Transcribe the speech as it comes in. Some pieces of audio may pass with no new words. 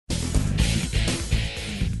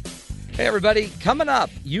Hey, everybody, coming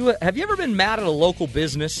up, have you ever been mad at a local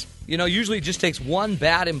business? You know, usually it just takes one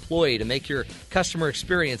bad employee to make your customer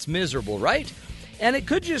experience miserable, right? And it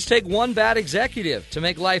could just take one bad executive to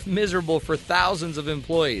make life miserable for thousands of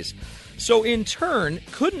employees. So in turn,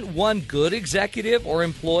 couldn't one good executive or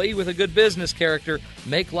employee with a good business character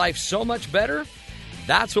make life so much better?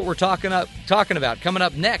 That's what we're talking about coming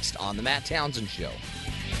up next on The Matt Townsend Show.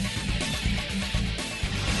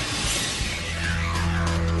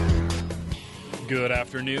 Good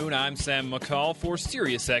afternoon, I'm Sam McCall for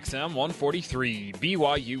SiriusXM 143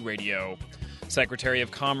 BYU Radio. Secretary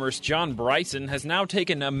of Commerce John Bryson has now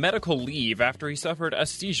taken a medical leave after he suffered a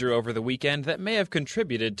seizure over the weekend that may have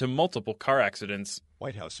contributed to multiple car accidents.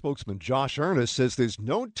 White House spokesman Josh Earnest says there's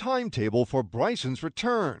no timetable for Bryson's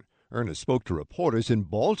return. Earnest spoke to reporters in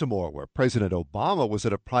Baltimore, where President Obama was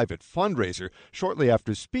at a private fundraiser shortly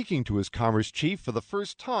after speaking to his commerce chief for the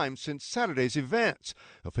first time since Saturday's events.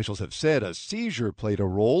 Officials have said a seizure played a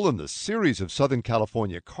role in the series of Southern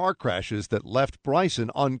California car crashes that left Bryson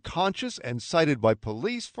unconscious and cited by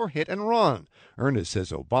police for hit and run. Earnest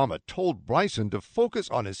says Obama told Bryson to focus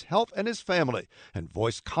on his health and his family and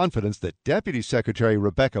voiced confidence that Deputy Secretary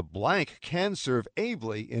Rebecca Blank can serve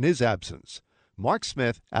ably in his absence. Mark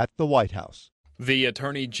Smith at the White House. The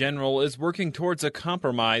Attorney General is working towards a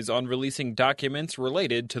compromise on releasing documents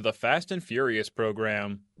related to the Fast and Furious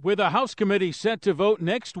program. With a House committee set to vote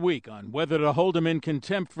next week on whether to hold him in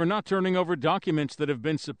contempt for not turning over documents that have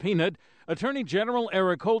been subpoenaed, Attorney General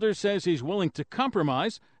Eric Holder says he's willing to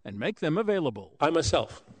compromise and make them available. I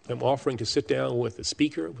myself am offering to sit down with the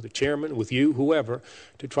Speaker, with the Chairman, with you, whoever,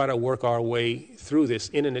 to try to work our way through this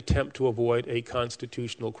in an attempt to avoid a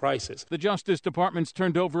constitutional crisis. The Justice Department's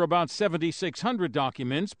turned over about 7,600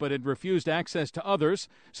 documents, but it refused access to others,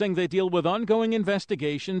 saying they deal with ongoing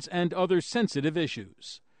investigations and other sensitive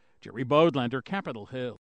issues. Jerry Bodlander, Capitol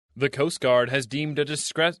Hill. The Coast Guard has deemed a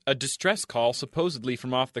distress call supposedly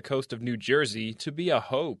from off the coast of New Jersey to be a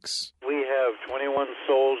hoax. We have 21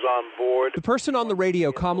 souls on board. The person on the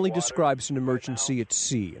radio calmly describes an emergency at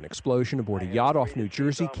sea, an explosion aboard a yacht off New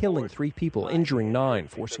Jersey, killing 3 people, injuring 9,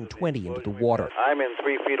 forcing 20 into the water. I'm in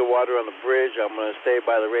 3 feet of water on the bridge. I'm going to stay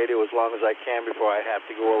by the radio as long as I can before I have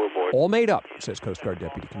to go overboard. All made up, says Coast Guard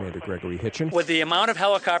Deputy Commander Gregory Hitchin. With the amount of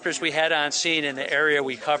helicopters we had on scene in the area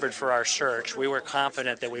we covered for our search, we were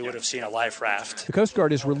confident that we would have seen a life raft. The Coast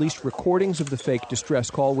Guard has released recordings of the fake distress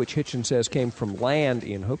call, which Hitchin says came from land,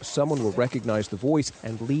 in hopes someone will recognize the voice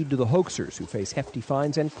and lead to the hoaxers who face hefty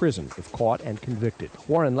fines and prison if caught and convicted.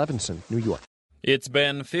 Warren Levinson, New York. It's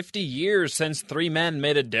been 50 years since 3 men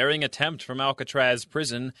made a daring attempt from Alcatraz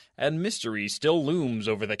prison, and mystery still looms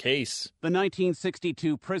over the case. The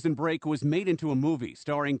 1962 prison break was made into a movie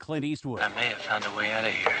starring Clint Eastwood. I may have found a way out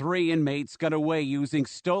of here. 3 inmates got away using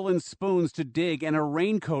stolen spoons to dig and a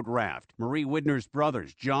raincoat raft. Marie Widner's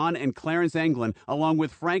brothers, John and Clarence Englund, along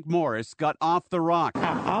with Frank Morris, got off the rock.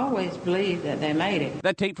 I always believed that they made it.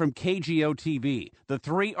 That tape from KGO-TV. The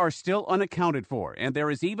 3 are still unaccounted for, and there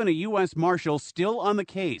is even a U.S. Marshal still on the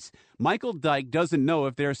case. Michael Dyke doesn't know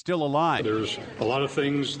if they're still alive. There's a lot of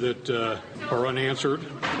things that are unanswered.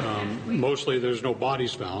 Mostly there's no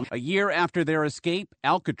bodies found. A year after their escape,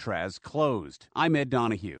 Alcatraz closed. I'm Ed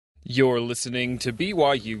Donahue. You're listening to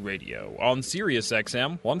BYU Radio on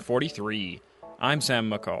SiriusXM 143. I'm Sam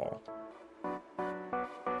McCall.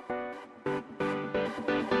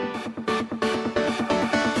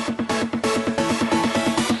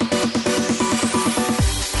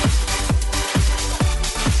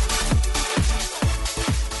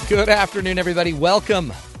 Good afternoon, everybody.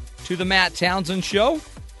 Welcome to the Matt Townsend Show.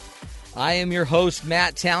 I am your host,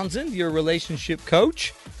 Matt Townsend, your relationship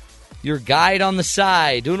coach, your guide on the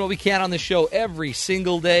side, doing what we can on the show every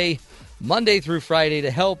single day, Monday through Friday,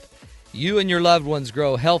 to help you and your loved ones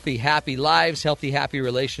grow healthy, happy lives, healthy, happy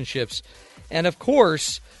relationships, and of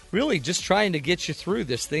course, really just trying to get you through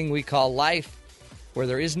this thing we call life, where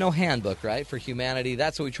there is no handbook, right, for humanity.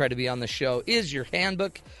 That's what we try to be on the show, is your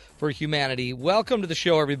handbook for humanity. Welcome to the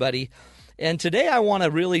show, everybody. And today I want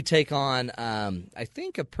to really take on, I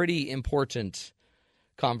think, a pretty important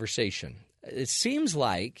conversation. It seems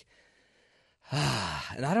like,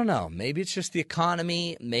 and I don't know, maybe it's just the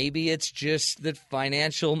economy. Maybe it's just that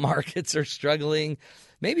financial markets are struggling.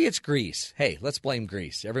 Maybe it's Greece. Hey, let's blame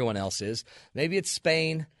Greece. Everyone else is. Maybe it's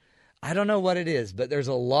Spain. I don't know what it is, but there's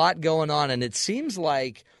a lot going on. And it seems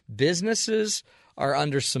like businesses are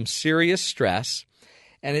under some serious stress.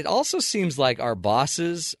 And it also seems like our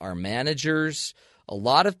bosses, our managers, a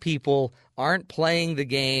lot of people aren't playing the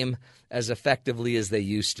game as effectively as they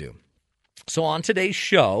used to. So on today's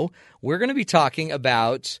show, we're going to be talking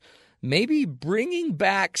about maybe bringing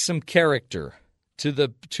back some character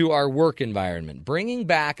to our work environment, bringing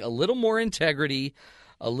back a little more integrity,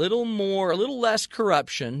 a little less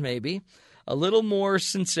corruption, maybe, a little more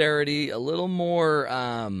sincerity, a little more,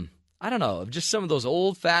 just some of those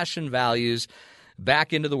old-fashioned values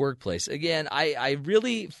back into the workplace. Again, I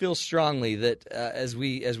really feel strongly that as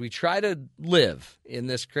we try to live in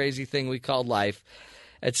this crazy thing we call life,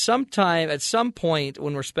 at some point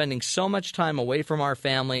when we're spending so much time away from our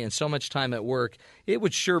family and so much time at work, it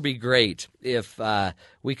would sure be great if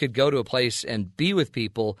we could go to a place and be with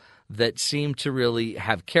people that seem to really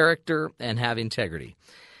have character and have integrity.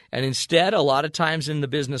 And instead, a lot of times in the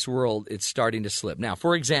business world, it's starting to slip. Now,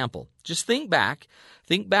 for example, just think back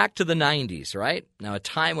to the 90s, right? Now, a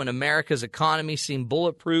time when America's economy seemed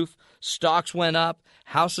bulletproof, stocks went up,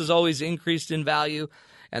 houses always increased in value,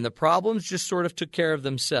 and the problems just sort of took care of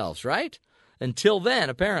themselves, right? Until then,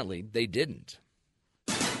 apparently, they didn't.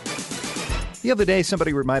 The other day,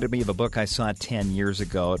 somebody reminded me of a book I saw 10 years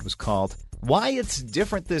ago. It was called Why It's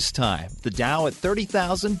Different This Time, The Dow at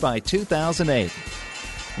 30,000 by 2008.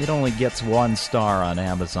 It only gets 1 star on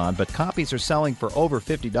Amazon, but copies are selling for over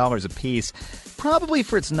 $50 a piece, probably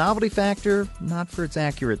for its novelty factor, not for its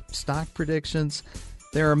accurate stock predictions.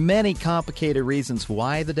 There are many complicated reasons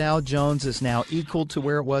why the Dow Jones is now equal to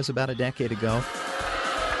where it was about a decade ago.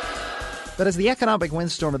 But as the economic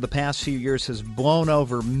windstorm of the past few years has blown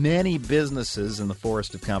over many businesses in the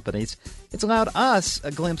forest of companies, it's allowed us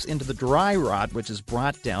a glimpse into the dry rot which has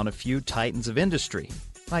brought down a few titans of industry,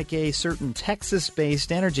 like a certain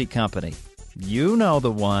Texas-based energy company. You know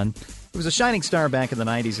the one. It was a shining star back in the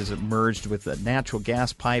 90s as it merged with the natural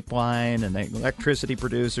gas pipeline and the electricity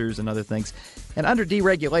producers and other things. And under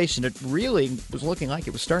deregulation, it really was looking like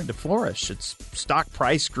it was starting to flourish. Its stock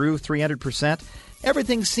price grew 300%.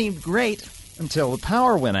 Everything seemed great until the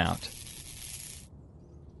power went out.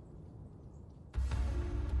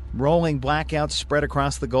 Rolling blackouts spread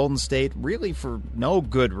across the Golden State, really for no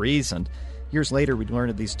good reason. Years later, we'd learn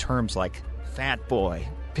of these terms like Fat Boy,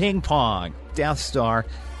 Ping Pong, Death Star.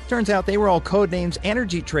 Turns out they were all code names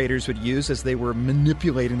energy traders would use as they were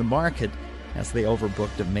manipulating the market as they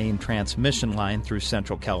overbooked a main transmission line through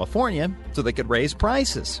Central California so they could raise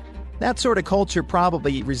prices. That sort of culture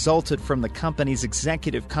probably resulted from the company's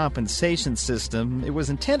executive compensation system. It was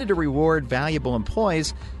intended to reward valuable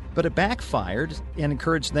employees, but it backfired and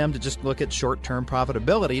encouraged them to just look at short-term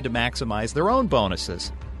profitability to maximize their own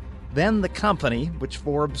bonuses. Then the company, which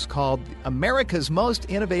Forbes called America's most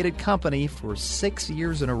innovative company for 6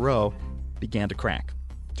 years in a row, began to crack.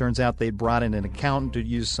 Turns out they'd brought in an accountant to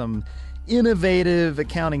use some innovative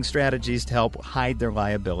accounting strategies to help hide their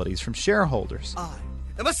liabilities from shareholders.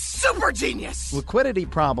 I'm a super genius! Liquidity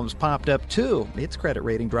problems popped up, too. Its credit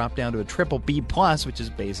rating dropped down to a triple B+, which is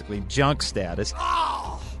basically junk status.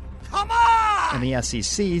 Oh, come on! And the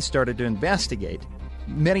SEC started to investigate.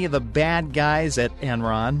 Many of the bad guys at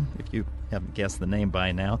Enron, if you haven't guessed the name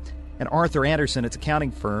by now, and Arthur Andersen, its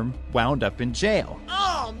accounting firm, wound up in jail.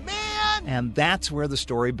 Oh, man! And that's where the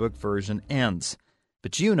storybook version ends.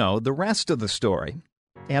 But you know the rest of the story.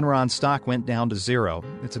 Enron stock went down to zero.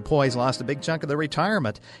 Its employees lost a big chunk of their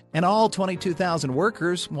retirement, and all 22,000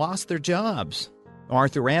 workers lost their jobs.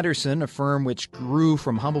 Arthur Andersen, a firm which grew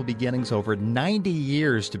from humble beginnings over 90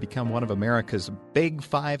 years to become one of America's big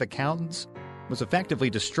 5 accountants, was effectively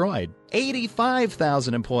destroyed.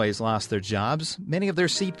 85,000 employees lost their jobs. Many of their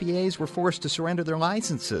CPAs were forced to surrender their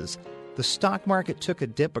licenses. The stock market took a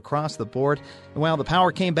dip across the board, and while the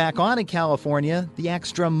power came back on in California, the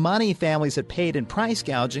extra money families had paid in price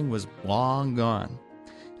gouging was long gone.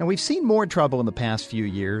 And we've seen more trouble in the past few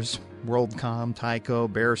years. WorldCom,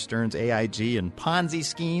 Tyco, Bear Stearns, AIG, and Ponzi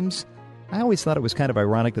schemes. I always thought it was kind of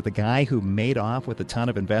ironic that the guy who made off with a ton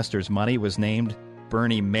of investors' money was named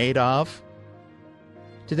Bernie Madoff.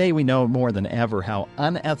 Today we know more than ever how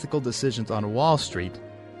unethical decisions on Wall Street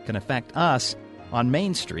can affect us on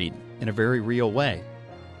Main Street in a very real way.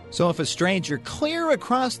 So if a stranger clear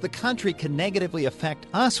across the country can negatively affect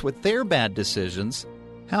us with their bad decisions,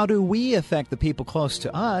 how do we affect the people close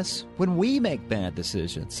to us when we make bad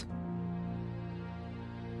decisions?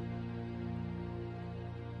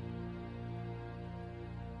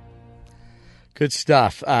 Good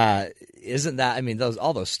stuff. Isn't that, I mean,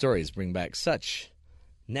 all those stories bring back such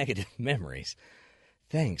negative memories.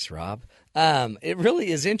 Thanks, Rob. It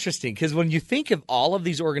really is interesting because when you think of all of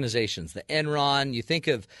these organizations, the Enron,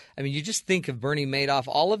 you just think of Bernie Madoff,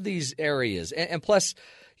 all of these areas, and plus,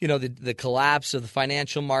 you know, the collapse of the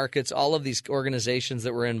financial markets, all of these organizations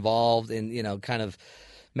that were involved in, you know, kind of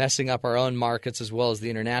messing up our own markets as well as the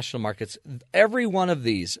international markets. Every one of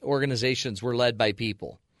these organizations were led by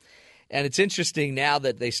people. And it's interesting now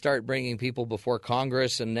that they start bringing people before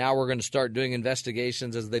Congress, and now we're going to start doing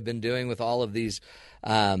investigations as they've been doing with all of these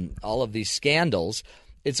scandals.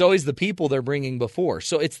 It's always the people they're bringing before.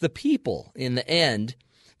 So it's the people in the end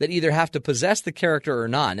that either have to possess the character or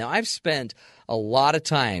not. Now, I've spent a lot of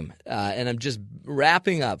time, and I'm just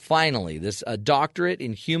wrapping up finally, this doctorate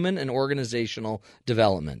in human and organizational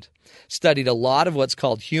development. Studied a lot of what's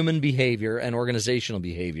called human behavior and organizational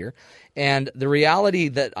behavior. And the reality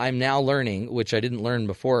that I'm now learning, which I didn't learn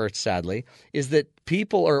before, sadly, is that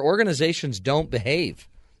people or organizations don't behave.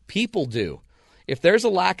 People do. If there's a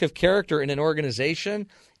lack of character in an organization,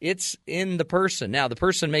 it's in the person. Now, the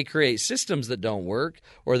person may create systems that don't work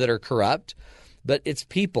or that are corrupt, but it's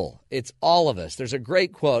people. It's all of us. There's a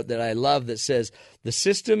great quote that I love that says, "The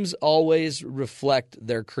systems always reflect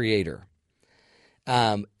their creator."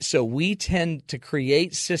 So we tend to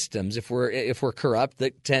create systems if we're corrupt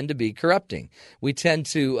that tend to be corrupting. We tend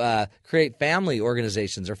to create family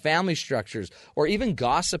organizations or family structures or even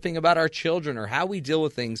gossiping about our children or how we deal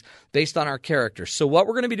with things based on our character. So what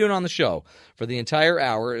we're going to be doing on the show for the entire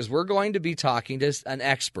hour is we're going to be talking to an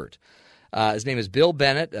expert. His name is Bill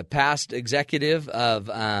Bennett, a past executive of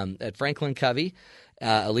at Franklin Covey,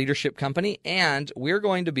 a leadership company, and we're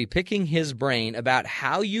going to be picking his brain about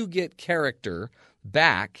how you get character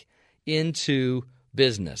back into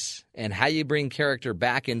business and how you bring character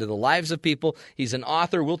back into the lives of people. He's an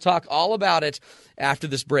author. We'll talk all about it after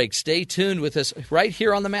this break. Stay tuned with us right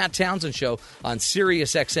here on the Matt Townsend Show on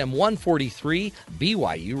Sirius XM 143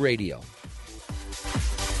 BYU Radio.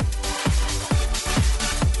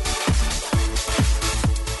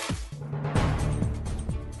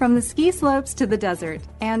 From the ski slopes to the desert,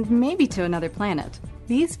 and maybe to another planet,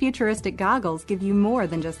 these futuristic goggles give you more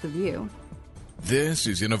than just the view. This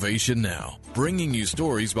is Innovation Now, bringing you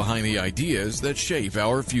stories behind the ideas that shape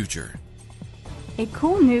our future. A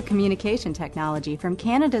cool new communication technology from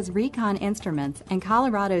Canada's Recon Instruments and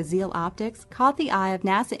Colorado's Zeal Optics caught the eye of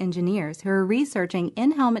NASA engineers who are researching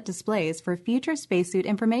in-helmet displays for future spacesuit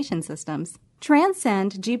information systems.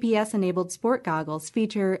 Transcend GPS-enabled sport goggles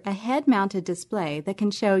feature a head-mounted display that can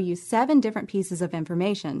show you 7 different pieces of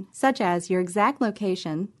information, such as your exact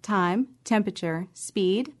location, time, temperature,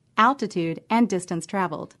 speed, altitude, and distance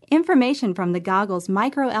traveled. Information from the goggle's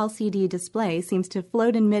micro-LCD display seems to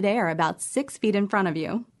float in midair about 6 feet in front of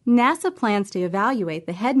you. NASA plans to evaluate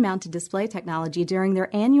the head-mounted display technology during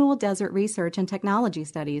their annual Desert Research and Technology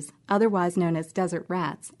Studies, otherwise known as Desert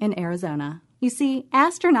Rats, in Arizona. You see,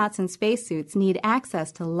 astronauts in spacesuits need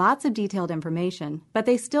access to lots of detailed information, but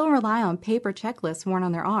they still rely on paper checklists worn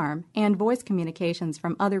on their arm and voice communications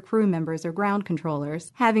from other crew members or ground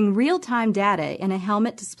controllers. Having real-time data in a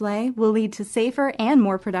helmet display will lead to safer and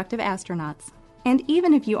more productive astronauts. And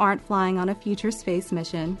even if you aren't flying on a future space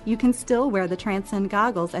mission, you can still wear the Transcend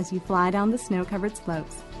goggles as you fly down the snow-covered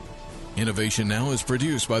slopes. Innovation Now is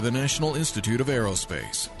produced by the National Institute of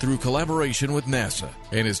Aerospace through collaboration with NASA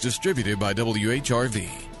and is distributed by WHRV.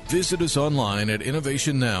 Visit us online at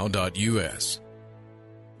innovationnow.us.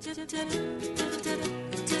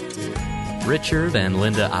 Richard and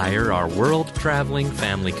Linda Iyer are world-traveling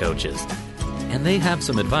family coaches, and they have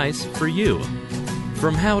some advice for you.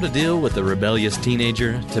 From how to deal with a rebellious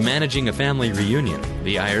teenager to managing a family reunion,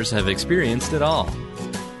 the Iyers have experienced it all.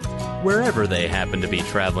 Wherever they happen to be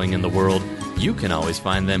traveling in the world, you can always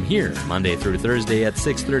find them here Monday through Thursday at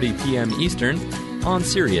 6:30 p.m. Eastern on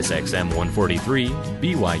Sirius XM 143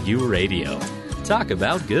 BYU Radio. Talk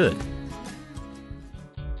about good.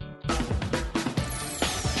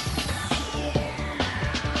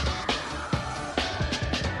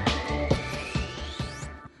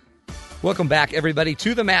 Welcome back, everybody,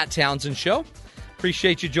 to the Matt Townsend Show.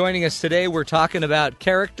 Appreciate you joining us today. We're talking about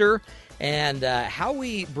character and how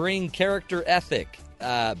we bring character ethic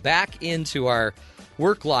back into our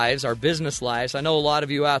work lives, our business lives. I know a lot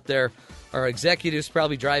of you out there are executives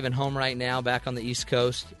probably driving home right now back on the East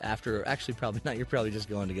Coast after, actually probably not, you're probably just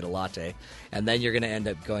going to get a latte, and then you're going to end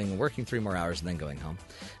up going and working 3 more hours and then going home.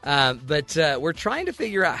 But we're trying to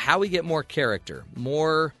figure out how we get more character,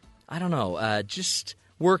 more, I don't know, just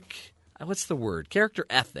work, what's the word? Character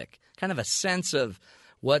ethic, kind of a sense of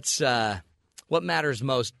what matters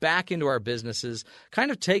most back into our businesses, kind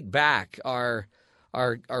of take back our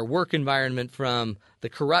work environment from the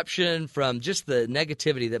corruption, from just the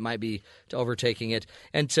negativity that might be overtaking it.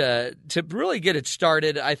 And to really get it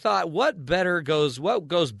started, I thought what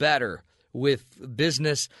goes better with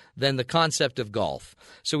business than the concept of golf.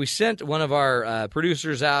 So we sent one of our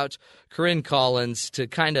producers out, Corinne Collins, to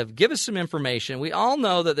kind of give us some information. We all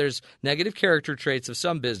know that there's negative character traits of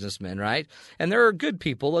some businessmen, right? And there are good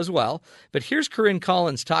people as well. But here's Corinne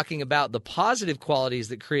Collins talking about the positive qualities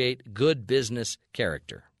that create good business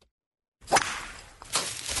character.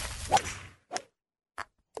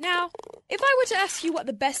 Now, if I were to ask you what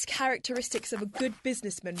the best characteristics of a good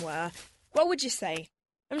businessman were, what would you say?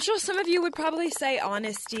 I'm sure some of you would probably say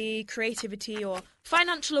honesty, creativity, or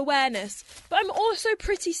financial awareness, but I'm also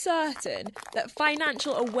pretty certain that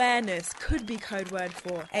financial awareness could be code word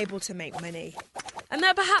for able to make money. And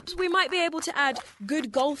that perhaps we might be able to add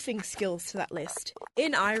good golfing skills to that list.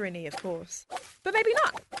 In irony, of course. But maybe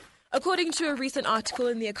not. According to a recent article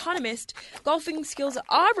in The Economist, golfing skills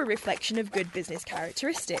are a reflection of good business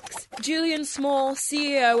characteristics. Julian Small,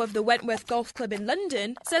 CEO of the Wentworth Golf Club in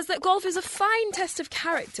London, says that golf is a fine test of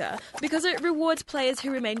character because it rewards players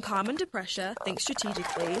who remain calm under pressure, think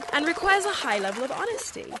strategically, and requires a high level of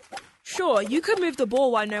honesty. Sure, you could move the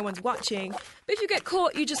ball while no one's watching, but if you get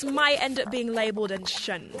caught, you just might end up being labelled and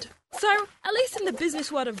shunned. So, at least in the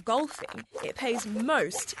business world of golfing, it pays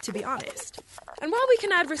most to be honest. And while we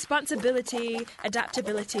can add responsibility,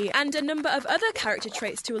 adaptability, and a number of other character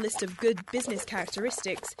traits to a list of good business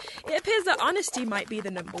characteristics, it appears that honesty might be the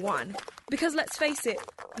number one. Because let's face it,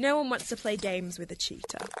 no one wants to play games with a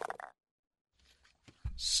cheater.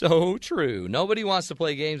 So true. Nobody wants to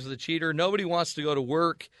play games with a cheater. Nobody wants to go to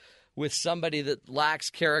work with somebody that lacks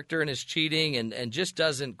character and is cheating and just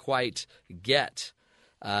doesn't quite get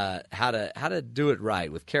how to do it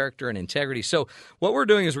right with character and integrity. So what we're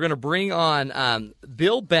doing is we're going to bring on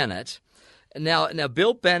Bill Bennett. Now,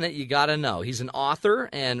 Bill Bennett, you got to know, he's an author,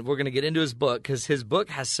 and we're going to get into his book because his book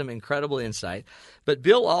has some incredible insight. But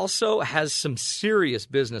Bill also has some serious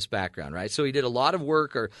business background, right? So he did a lot of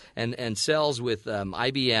work and sales with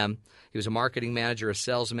IBM. He was a marketing manager, a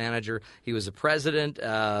sales manager. He was the president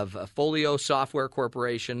of Folio Software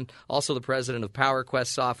Corporation, also the president of PowerQuest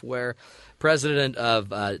Software, president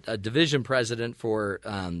of a division president for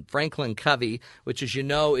Franklin Covey, which, as you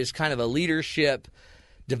know, is kind of a leadership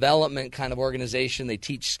development kind of organization. They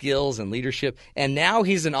teach skills and leadership. And now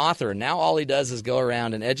he's an author. Now all he does is go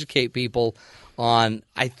around and educate people on,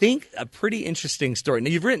 I think, a pretty interesting story. Now,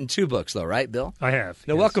 you've written 2 books, though, right, Bill? I have.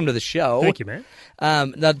 Now, welcome to the show. Thank you, man.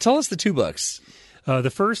 Now, tell us the 2 books. The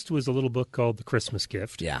first was a little book called The Christmas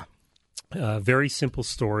Gift. Yeah. Very simple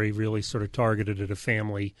story, really sort of targeted at a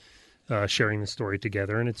family sharing the story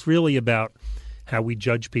together. And it's really about how we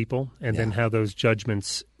judge people and then how those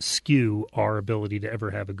judgments skew our ability to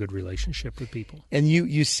ever have a good relationship with people. And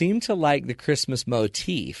you seem to like the Christmas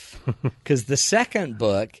motif because the second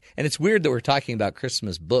book, and it's weird that we're talking about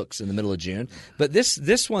Christmas books in the middle of June, but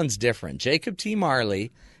this one's different. Jacob T.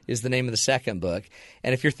 Marley is the name of the second book.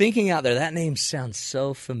 And if you're thinking out there, that name sounds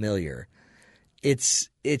so familiar.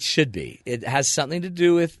 It should be. It has something to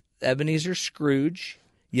do with Ebenezer Scrooge.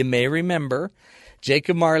 You may remember.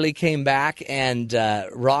 Jacob Marley came back and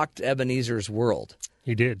rocked Ebenezer's world.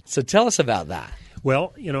 He did. So tell us about that.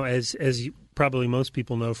 Well, you know, as you, probably most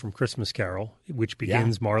people know from Christmas Carol, which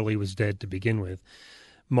begins Marley was dead to begin with,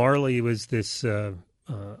 Marley was this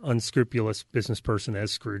unscrupulous business person,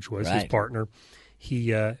 as Scrooge was, his partner.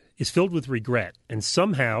 He is filled with regret, and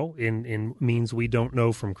somehow, in means we don't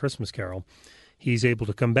know from Christmas Carol, he's able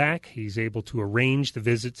to come back. He's able to arrange the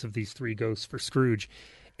visits of these 3 ghosts for Scrooge.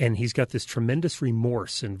 And he's got this tremendous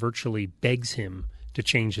remorse and virtually begs him to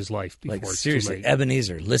change his life before it's seriously, too late.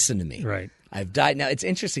 Ebenezer, listen to me. Right. I've died. Now, it's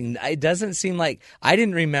interesting. It doesn't seem like – I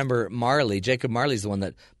didn't remember Marley. Jacob Marley's the one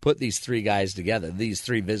that put these 3 guys together, these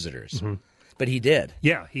 3 visitors. Mm-hmm. But he did.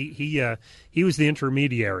 Yeah, he was the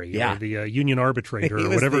intermediary or the union arbitrator or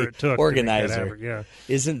whatever it took. Organizer. Yeah.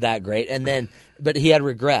 Isn't that great? And then – but he had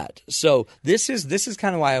regret. So this is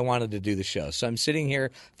kind of why I wanted to do the show. So I'm sitting here,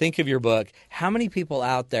 think of your book. How many people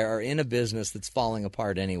out there are in a business that's falling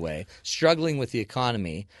apart anyway, struggling with the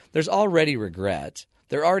economy? There's already regret.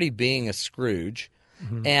 They're already being a Scrooge,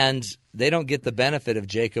 and they don't get the benefit of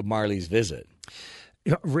Jacob Marley's visit.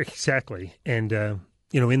 Exactly. And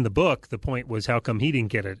in the book, the point was how come he didn't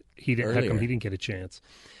get it? How come he didn't get a chance?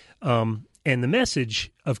 And the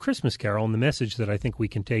message of Christmas Carol, and the message that I think we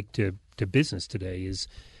can take to business today is,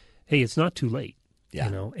 hey, it's not too late. Yeah.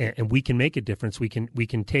 You know, and we can make a difference. We can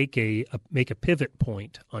take make a pivot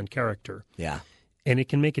point on character. Yeah. And it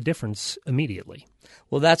can make a difference immediately.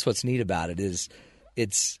 Well, that's what's neat about it is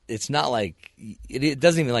it's not like it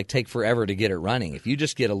doesn't even take forever to get it running. If you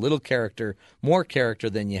just get a little character, more character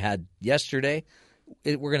than you had yesterday,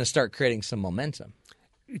 we're going to start creating some momentum.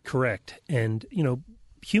 Correct. And,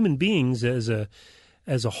 human beings as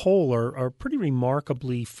as a whole, are pretty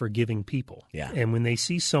remarkably forgiving people. Yeah. And when they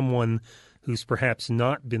see someone who's perhaps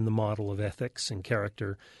not been the model of ethics and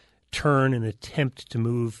character turn and attempt to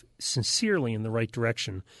move sincerely in the right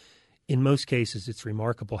direction, in most cases, it's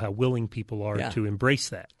remarkable how willing people are to embrace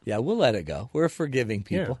that. Yeah, we'll let it go. We're forgiving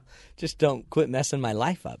people. Yeah. Just don't quit messing my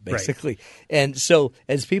life up, basically. Right. And so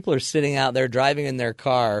as people are sitting out there driving in their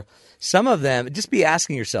car, some of them, just be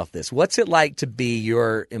asking yourself this. What's it like to be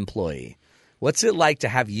your employee? What's it like to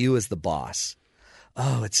have you as the boss?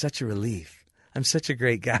 Oh, it's such a relief. I'm such a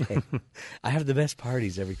great guy. I have the best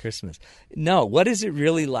parties every Christmas. No, what is it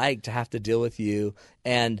really like to have to deal with you?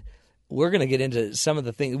 And we're going to get into some of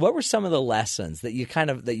the things. What were some of the lessons that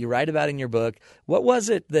you write about in your book? What was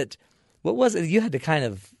it you had to kind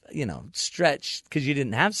of, stretch because you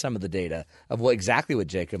didn't have some of the data of exactly what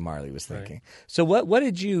Jacob Marley was thinking. Right. So what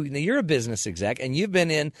did you're a business exec and you've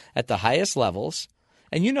been in at the highest levels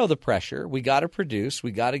and you know the pressure. We got to produce,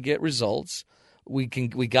 we got to get results. We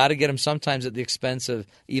got to get them sometimes at the expense of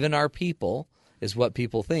even our people is what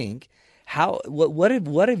people think. What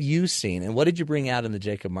have you seen, and what did you bring out in the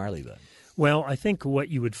Jacob Marley book? Well, I think what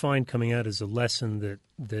you would find coming out is a lesson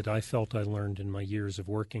that I felt I learned in my years of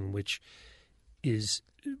working, which is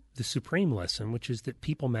the supreme lesson, which is that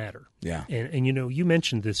people matter. Yeah. And you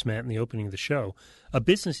mentioned this, Matt, in the opening of the show. A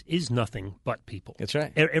business is nothing but people. That's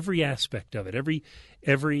right. Every aspect of it,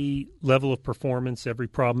 every level of performance, every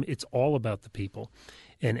problem, it's all about the people.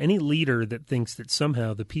 And any leader that thinks that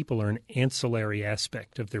somehow the people are an ancillary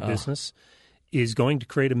aspect of their business is going to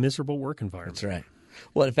create a miserable work environment. That's right.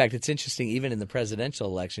 Well, in fact, it's interesting. Even in the presidential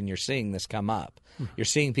election, you're seeing this come up. You're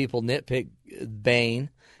seeing people nitpick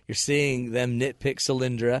Bain. You're seeing them nitpick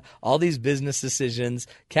Solyndra. All these business decisions,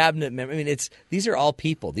 cabinet members. I mean, these are all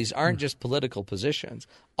people. These aren't just political positions.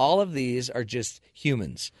 All of these are just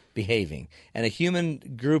humans behaving, and a human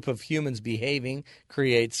group of humans behaving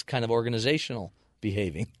creates kind of organizational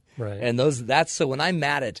behaving. Right. And so when I'm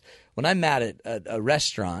mad at a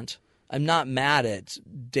restaurant, I'm not mad at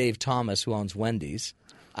Dave Thomas who owns Wendy's.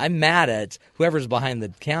 I'm mad at whoever's behind the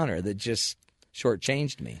counter that just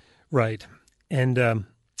shortchanged me. Right. And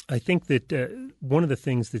I think that one of the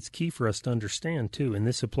things that's key for us to understand too, and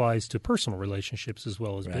this applies to personal relationships as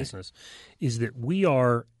well as business, is that we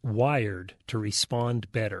are wired to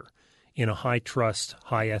respond better in a high trust,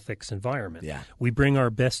 high ethics environment. Yeah. We bring our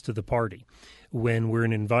best to the party. When we're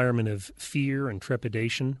in an environment of fear and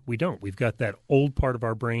trepidation, we don't. We've got that old part of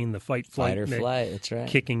our brain, the fight or flight, that's right,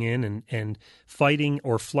 kicking in, and fighting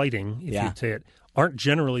or flighting, if you'd say it, aren't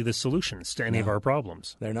generally the solutions to any of our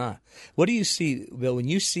problems. They're not. What do you see, Bill, when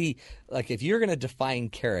you see, like, if you're going to define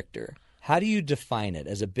character, how do you define it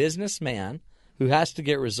as a businessman who has to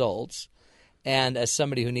get results and as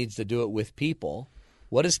somebody who needs to do it with people?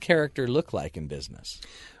 What does character look like in business?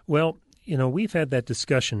 Well, we've had that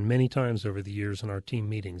discussion many times over the years in our team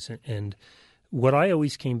meetings, and what I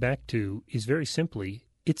always came back to is very simply,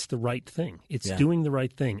 it's the right thing. It's doing the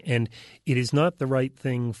right thing, and it is not the right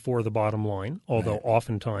thing for the bottom line, although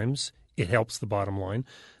oftentimes it helps the bottom line,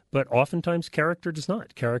 but oftentimes character does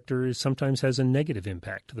not. Character sometimes has a negative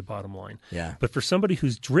impact to the bottom line. Yeah. But for somebody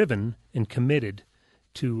who's driven and committed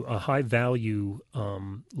to a high-value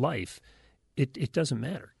life, it doesn't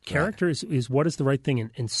matter. Character is what is the right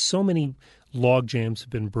thing, and so many log jams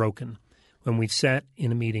have been broken when we've sat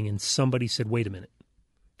in a meeting and somebody said, wait a minute,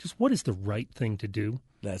 just what is the right thing to do?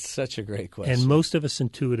 That's such a great question. And most of us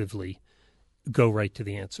intuitively go right to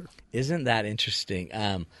the answer. Isn't that interesting?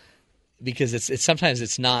 Because it's sometimes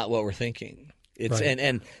it's not what we're thinking. It's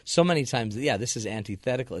and so many times, this is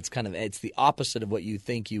antithetical. It's the opposite of what you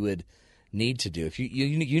think you would need to do. If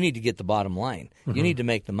you need to get the bottom line, you need to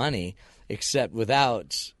make the money. Except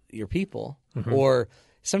without your people, or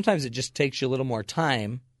sometimes it just takes you a little more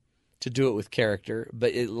time to do it with character,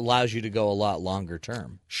 but it allows you to go a lot longer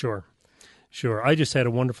term. Sure. I just had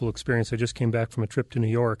a wonderful experience. I just came back from a trip to New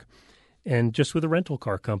York, and just with a rental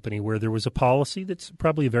car company where there was a policy that's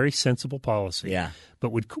probably a very sensible policy,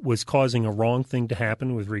 but was causing a wrong thing to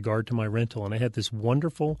happen with regard to my rental. And I had this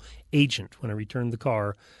wonderful agent when I returned the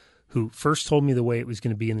car who first told me the way it was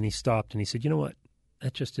going to be, and then he stopped and he said, you know what?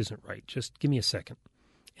 That just isn't right. Just give me a second.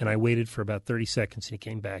 And I waited for about 30 seconds, and he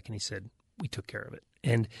came back, and he said, we took care of it.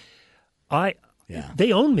 And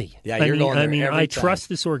they own me. Yeah, you're going there every I time. Trust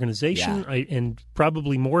this organization, and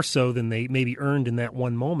probably more so than they maybe earned in that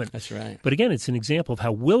one moment. That's right. But again, it's an example of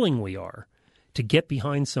how willing we are to get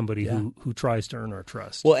behind somebody who tries to earn our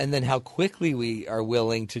trust. Well, and then how quickly we are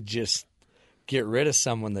willing to just get rid of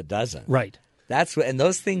someone that doesn't. Right. And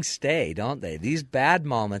those things stay, don't they? These bad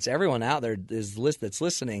moments, everyone out there that's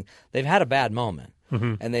listening, they've had a bad moment.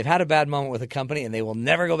 Mm-hmm. And they've had a bad moment with a company, and they will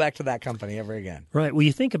never go back to that company ever again. Right. Well,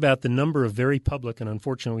 you think about the number of very public, and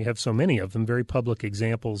unfortunately we have so many of them, very public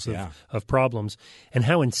examples of problems, and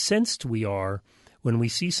how incensed we are when we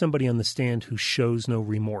see somebody on the stand who shows no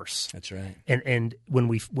remorse. That's right. And when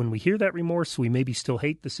we hear that remorse, we maybe still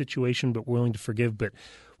hate the situation, but we're willing to forgive. But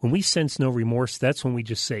when we sense no remorse, that's when we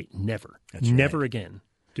just say, never. That's never right. again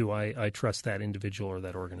do I trust that individual or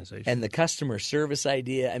that organization. And the customer service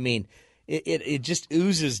idea, I mean, it just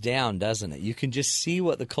oozes down, doesn't it? You can just see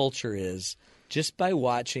what the culture is just by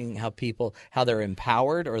watching how they're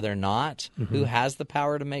empowered or they're not, who has the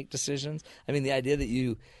power to make decisions. I mean, the idea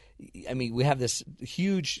that we have this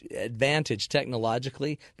huge advantage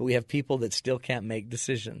technologically, but we have people that still can't make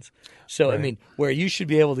decisions. So, right. I mean, where you should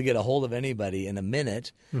be able to get a hold of anybody in a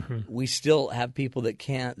minute, we still have people that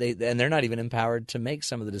can't, and they're not even empowered to make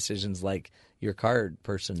some of the decisions like your car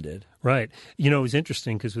person did. Right. You know, it was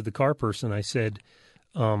interesting because with the car person, I said,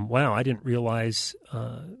 wow, I didn't realize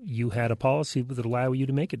you had a policy that would allow you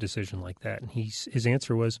to make a decision like that. And his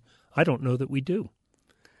answer was, I don't know that we do.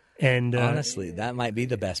 And honestly, that might be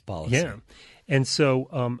the best policy. Yeah. And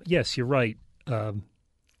so, yes, you're right. That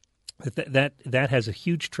has a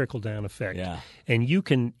huge trickle-down effect. Yeah. And you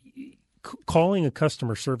can calling a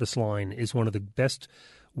customer service line is one of the best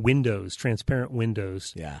windows, transparent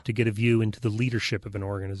windows, to get a view into the leadership of an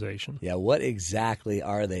organization. Yeah, what exactly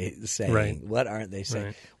are they saying? Right. What aren't they saying?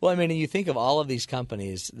 Right. Well, I mean, you think of all of these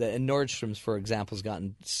companies, and Nordstrom's, for example, has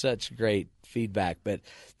gotten such great feedback, but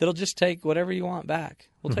they'll just take whatever you want back.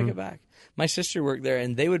 We'll take it back. My sister worked there,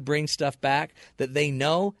 and they would bring stuff back that they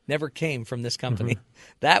know never came from this company.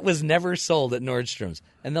 That was never sold at Nordstrom's,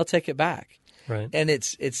 and they'll take it back. Right. And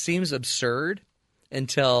it seems absurd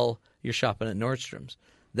until you're shopping at Nordstrom's.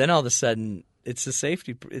 Then all of a sudden, it's the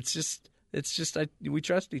safety. It's just we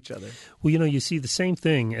trust each other. Well, you know, you see the same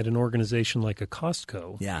thing at an organization like a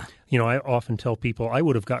Costco. Yeah. You know, I often tell people I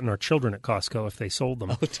would have gotten our children at Costco if they sold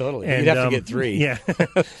them. Oh, totally. And, you'd have to get 3. Yeah.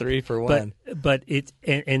 3 for one. But it's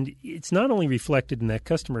not only reflected in that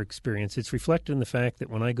customer experience, it's reflected in the fact that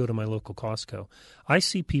when I go to my local Costco, I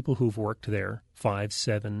see people who've worked there 5,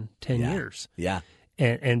 7, 10 years. Yeah.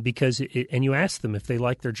 And because and you ask them if they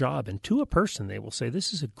like their job, and to a person they will say,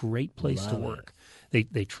 this is a great place to work.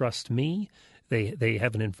 They trust me. They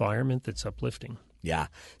have an environment that's uplifting. Yeah.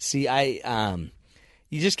 See,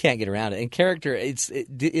 you just can't get around it. And character, is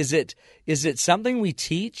it something we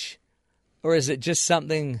teach, or is it just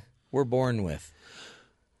something we're born with?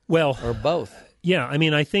 Well, or both. Yeah, I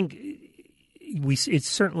mean, I think it's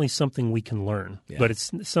certainly something we can learn, but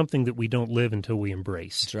it's something that we don't live until we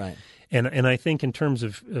embrace. That's right. And I think in terms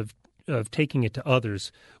of taking it to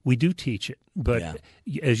others, we do teach it. But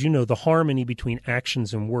as you know, the harmony between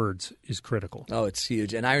actions and words is critical. Oh, it's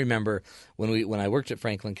huge. And I remember when I worked at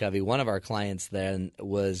Franklin Covey, one of our clients then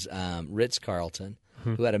was Ritz-Carlton,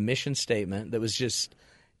 who had a mission statement that was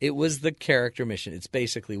it was the character mission. It's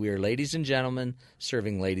basically, we are ladies and gentlemen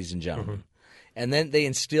serving ladies and gentlemen. And then they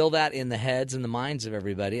instill that in the heads and the minds of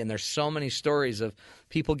everybody. And there's so many stories of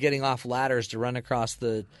people getting off ladders to run across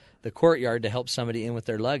the courtyard to help somebody in with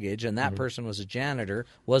their luggage, and that person was a janitor,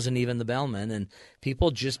 wasn't even the bellman, and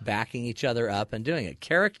people just backing each other up and doing it.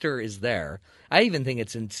 Character is there. I even think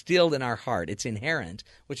it's instilled in our heart. It's inherent,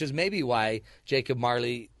 which is maybe why Jacob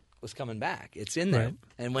Marley was coming back. It's in there. Right.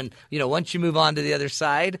 And when once you move on to the other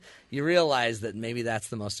side, you realize that maybe that's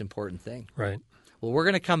the most important thing. Right. Well, we're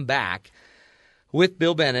going to come back with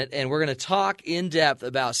Bill Bennett, and we're going to talk in depth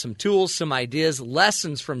about some tools, some ideas,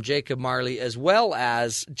 lessons from Jacob Marley, as well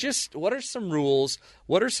as just what are some rules,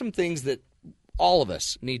 what are some things that all of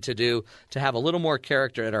us need to do to have a little more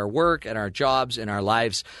character at our work, at our jobs, in our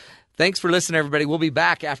lives. Thanks for listening, everybody. We'll be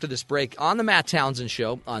back after this break on The Matt Townsend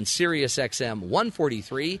Show on Sirius XM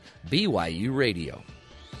 143 BYU Radio.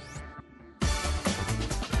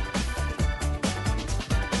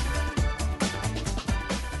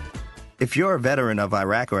 If you're a veteran of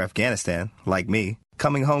Iraq or Afghanistan, like me,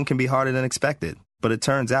 coming home can be harder than expected. But it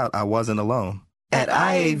turns out I wasn't alone. At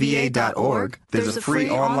IAVA.org, there's a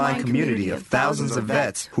free online community of thousands of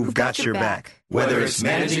vets who've got your back. Whether it's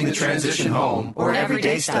managing the transition home or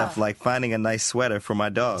everyday stuff like finding a nice sweater for my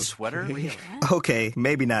dog. Sweater? Really? Okay,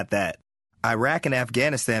 maybe not that. Iraq and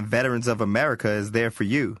Afghanistan Veterans of America is there for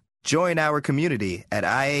you. Join our community at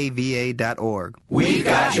IAVA.org. We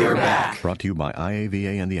got your back. Brought to you by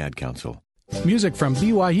IAVA and the Ad Council. Music from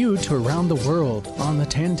BYU to around the world on the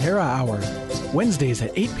Tantera Hour. Wednesdays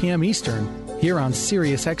at 8 p.m. Eastern, here on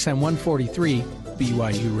Sirius XM 143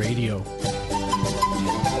 BYU Radio.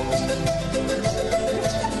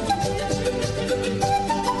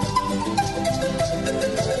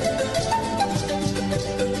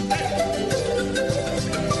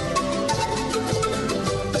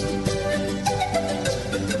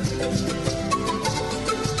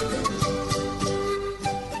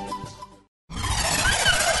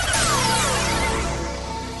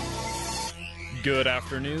 Good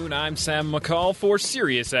afternoon, I'm Sam McCall for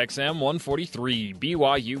SiriusXM 143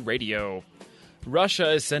 BYU Radio.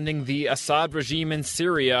 Russia is sending the Assad regime in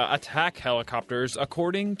Syria attack helicopters,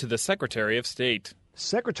 according to the Secretary of State.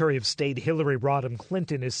 Secretary of State Hillary Rodham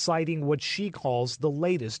Clinton is citing what she calls the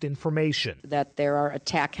latest information. That there are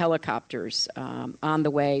attack helicopters on the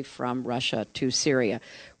way from Russia to Syria,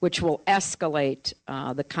 which will escalate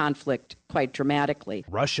the conflict quite dramatically.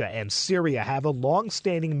 Russia and Syria have a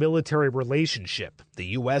long-standing military relationship. The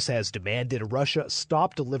U.S. has demanded Russia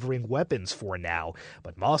stop delivering weapons for now,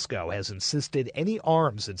 but Moscow has insisted any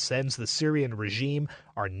arms it sends the Syrian regime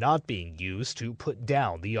are not being used to put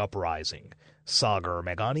down the uprising. Sagar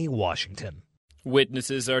Meghani, Washington.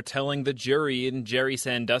 Witnesses are telling the jury in Jerry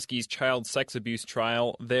Sandusky's child sex abuse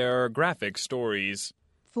trial their graphic stories.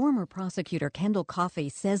 Former prosecutor Kendall Coffey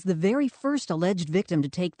says the very first alleged victim to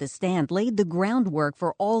take the stand laid the groundwork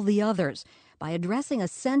for all the others by addressing a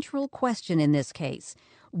central question in this case.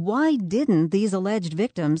 Why didn't these alleged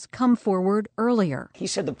victims come forward earlier? He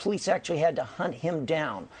said the police actually had to hunt him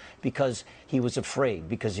down because he was afraid,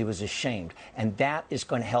 because he was ashamed. And that is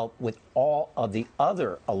going to help with all of the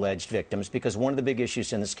other alleged victims, because one of the big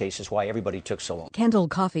issues in this case is why everybody took so long. Kendall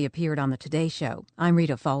Coffey appeared on the Today Show. I'm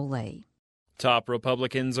Rita Foley. Top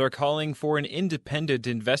Republicans are calling for an independent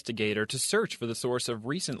investigator to search for the source of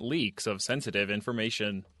recent leaks of sensitive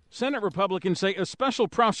information. Senate Republicans say a special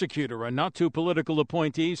prosecutor and not two political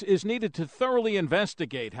appointees is needed to thoroughly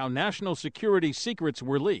investigate how national security secrets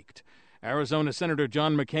were leaked. Arizona Senator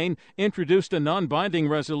John McCain introduced a non-binding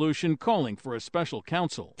resolution calling for a special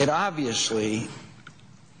counsel. It obviously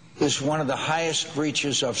is one of the highest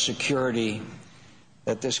breaches of security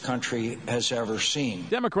that this country has ever seen.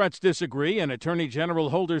 Democrats disagree, and Attorney General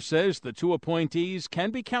Holder says the two appointees can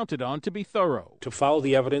be counted on to be thorough. To follow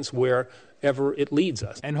the evidence wherever it leads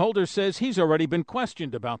us. And Holder says he's already been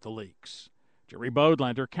questioned about the leaks. Jerry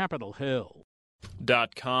Bodlander, Capitol Hill.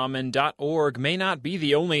 .com and .org may not be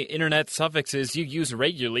the only internet suffixes you use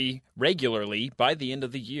regularly by the end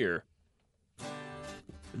of the year.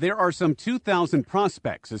 There are some 2,000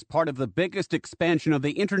 prospects as part of the biggest expansion of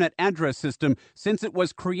the Internet address system since it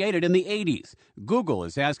was created in the 80s. Google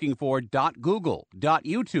is asking for .google,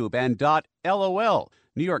 .youtube, and .lol.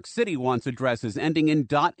 New York City wants addresses ending in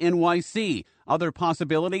 .nyc. Other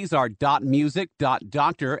possibilities are .music,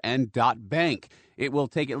 .doctor, and .bank. It will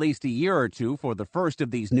take at least a year or two for the first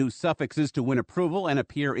of these new suffixes to win approval and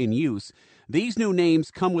appear in use. These new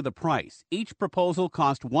names come with a price. Each proposal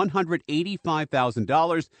costs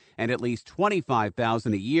 $185,000 and at least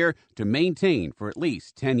 $25,000 a year to maintain for at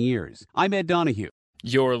least 10 years. I'm Ed Donahue.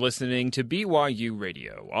 You're listening to BYU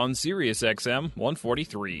Radio on SiriusXM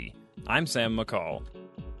 143. I'm Sam McCall.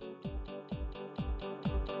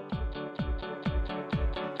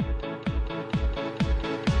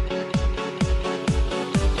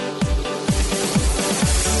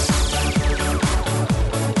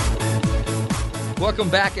 Welcome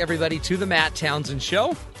back, everybody, to the Matt Townsend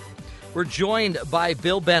Show. We're joined by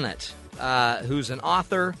Bill Bennett, who's an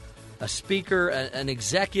author, a speaker, an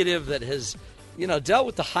executive that has, dealt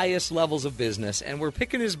with the highest levels of business, and we're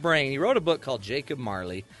picking his brain. He wrote a book called Jacob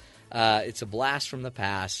Marley. It's a blast from the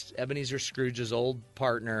past. Ebenezer Scrooge's old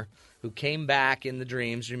partner who came back in the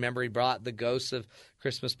dreams. Remember, he brought the ghosts of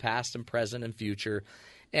Christmas past and present and future.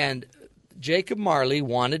 And Jacob Marley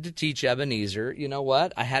wanted to teach Ebenezer, you know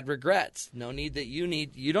what? I had regrets. No need that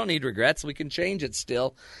you don't need regrets. We can change it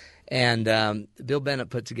still. And Bill Bennett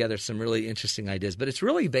put together some really interesting ideas. But it's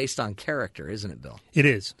really based on character, isn't it, Bill? It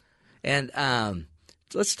is. And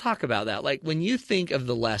let's talk about that. Like, when you think of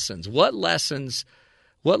the lessons, what lessons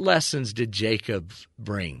did Jacob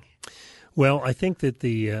bring? Well, I think that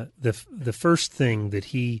the first thing that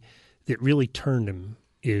really turned him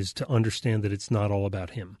is to understand that it's not all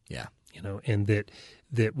about him. Yeah. And that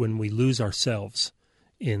when we lose ourselves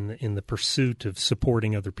in the pursuit of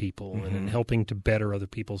supporting other people and in helping to better other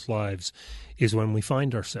people's lives is when we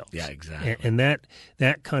find ourselves. Yeah, exactly. And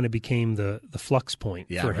that kind of became the flux point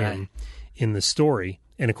for him in the story.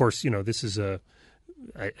 And of course, this is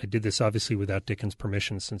I did this obviously without Dickens'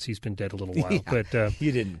 permission since he's been dead a little while. Yeah, but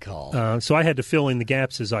you didn't call. So I had to fill in the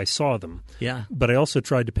gaps as I saw them. Yeah. But I also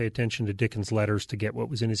tried to pay attention to Dickens' letters to get what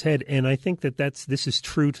was in his head. And I think that this is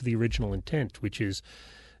true to the original intent, which is,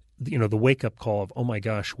 the wake-up call of, oh, my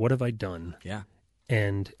gosh, what have I done? Yeah.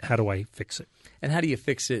 And how do I fix it? And how do you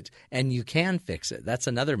fix it? And you can fix it. That's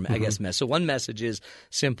another, I guess, message. So one message is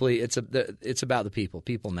simply it's about the people.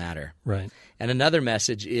 People matter. Right. And another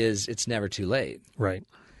message is it's never too late. Right.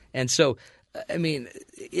 And so,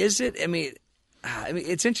 it's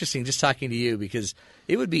interesting just talking to you because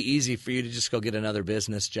it would be easy for you to just go get another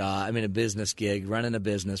business job. I mean, a business gig, running a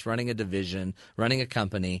business, running a division, running a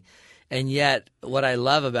company. And yet what I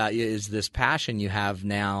love about you is this passion you have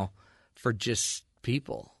now for just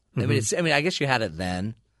people. Mm-hmm. I mean, I guess you had it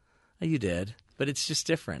then. You did. But it's just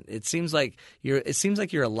different. It seems like you're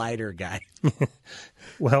a lighter guy.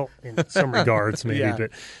 Well, in some regards, maybe. Yeah.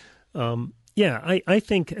 But I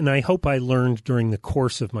think, and I hope I learned during the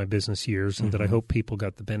course of my business years, and that I hope people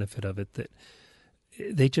got the benefit of it, that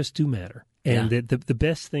they just do matter. And that the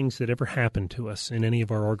best things that ever happened to us in any of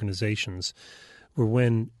our organizations were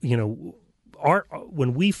when,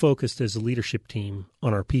 when we focused as a leadership team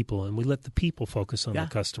on our people, and we let the people focus on the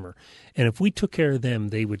customer. And if we took care of them,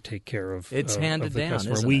 they would take care of it's handed of the down,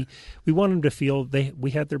 customer. Isn't We want them to feel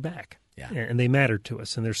we had their back. Yeah. And they mattered to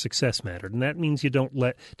us, and their success mattered. And that means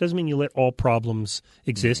doesn't mean you let all problems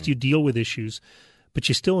exist. You deal with issues, but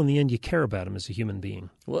you still, in the end, you care about them as a human being.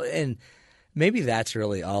 Well, and maybe that's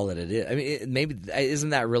really all that it is. I mean, isn't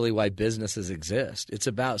that really why businesses exist? It's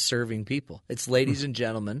about serving people. It's ladies and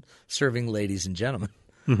gentlemen serving ladies and gentlemen.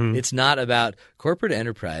 Mm-hmm. It's not about corporate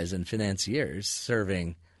enterprise and financiers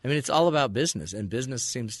serving. I mean, it's all about business, and business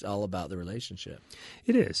seems all about the relationship.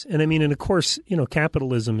 It is. And I mean, and of course,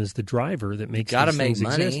 capitalism is the driver that makes these things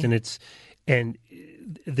exist. And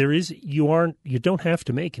you don't have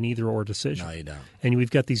to make an either-or decision. No, you don't. And we've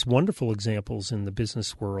got these wonderful examples in the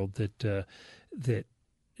business world that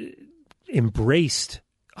embraced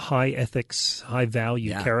high ethics, high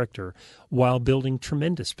value character while building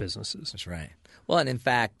tremendous businesses. That's right. Well, and in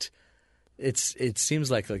fact, it seems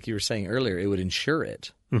like you were saying earlier, it would insure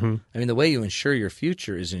it. Mm-hmm. I mean, the way you insure your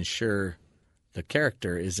future is ensure the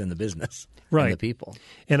character is in the business, right? And the people.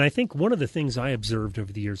 And I think one of the things I observed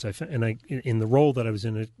over the years, in the role that I was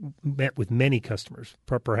in, I met with many customers,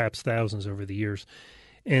 perhaps thousands over the years,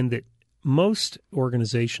 and that most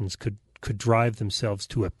organizations could drive themselves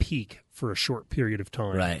to a peak for a short period of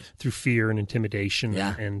time, right, through fear and intimidation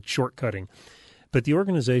and shortcutting. But the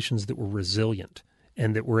organizations that were resilient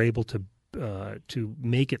and that were able to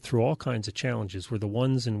make it through all kinds of challenges were the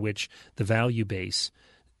ones in which the value base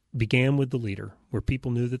began with the leader, where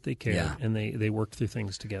people knew that they cared and they worked through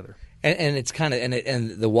things together. And it's kind of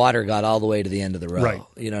and the water got all the way to the end of the row. Right.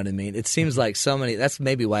 You know what I mean? It seems like so many. That's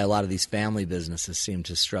maybe why a lot of these family businesses seem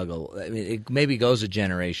to struggle. I mean, it maybe goes a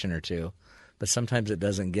generation or two, but sometimes it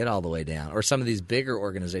doesn't get all the way down. Or some of these bigger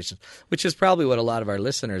organizations, which is probably what a lot of our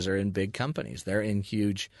listeners are in big companies. They're in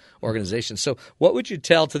huge organizations. So what would you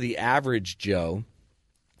tell to the average Joe?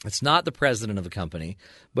 It's not the president of a company,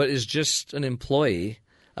 but is just an employee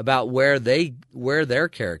about where their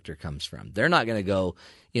character comes from. They're not going to go,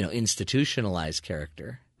 institutionalize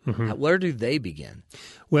character. Mm-hmm. Where do they begin?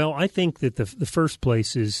 Well, I think that the first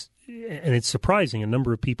place is, and it's surprising, a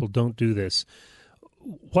number of people don't do this.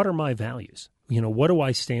 What are my values? What do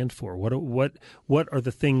I stand for? What are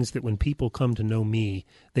the things that when people come to know me,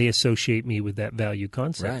 they associate me with that value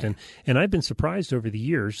concept? Right. And I've been surprised over the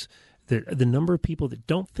years that the number of people that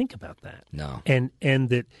don't think about that. No. And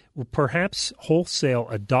that perhaps wholesale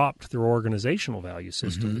adopt their organizational value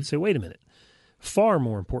system and say, wait a minute, far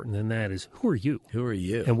more important than that is who are you? Who are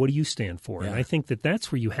you? And what do you stand for? Yeah. And I think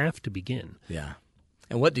that's where you have to begin. Yeah.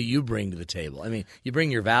 And what do you bring to the table? I mean, you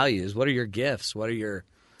bring your values. What are your gifts? What do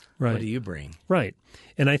you bring? Right.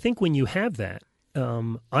 And I think when you have that,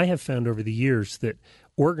 I have found over the years that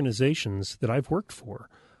organizations that I've worked for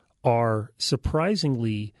are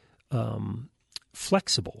surprisingly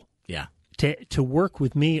flexible to work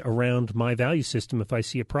with me around my value system if I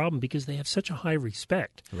see a problem, because they have such a high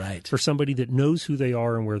respect for somebody that knows who they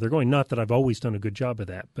are and where they're going. Not that I've always done a good job of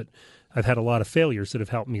that, but I've had a lot of failures that have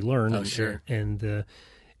helped me learn. Oh, sure. And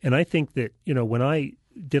I think that, when I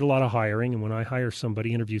did a lot of hiring and when I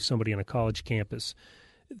interview somebody on a college campus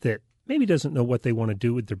that maybe doesn't know what they want to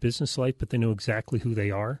do with their business life, but they know exactly who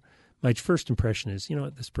they are, my first impression is,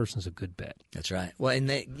 this person's a good bet. That's right. Well, and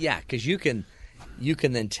because you can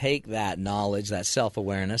then take that knowledge, that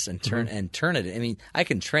self-awareness, and turn it. I mean, I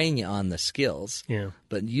can train you on the skills,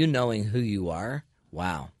 but you knowing who you are,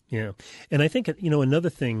 wow. Yeah, and I think another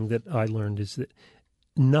thing that I learned is that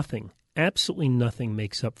absolutely nothing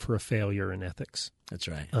makes up for a failure in ethics. That's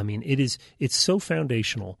right. I mean, it's so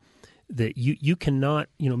foundational that you cannot,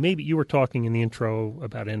 maybe you were talking in the intro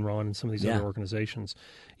about Enron and some of these other organizations.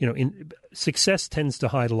 Success tends to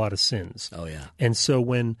hide a lot of sins. Oh, yeah. And so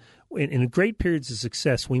when in great periods of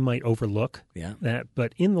success, we might overlook that.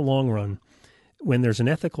 But in the long run, when there's an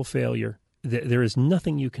ethical failure, there is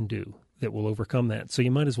nothing you can do that will overcome that. So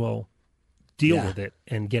you might as well deal with it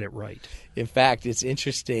and get it right. In fact, it's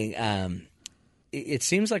interesting. It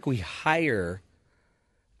seems like we hire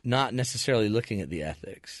not necessarily looking at the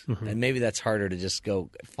ethics. Mm-hmm. And maybe that's harder to just go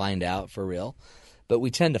find out for real. But we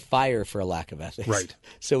tend to fire for a lack of ethics. Right.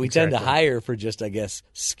 So we tend to hire for just, I guess,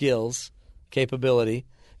 skills, capability.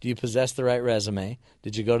 Do you possess the right resume?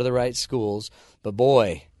 Did you go to the right schools? But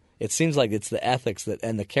boy, it seems like it's the ethics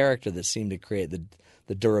and the character that seem to create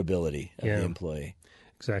the durability of the employee.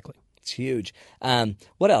 Exactly. It's huge.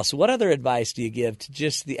 What else? What other advice do you give to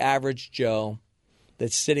just the average Joe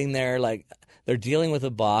that's sitting there like they're dealing with a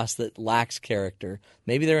boss that lacks character?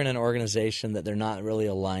 Maybe they're in an organization that they're not really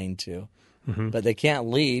aligned to, but they can't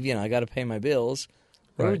leave. I got to pay my bills.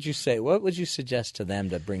 What would you say? What would you suggest to them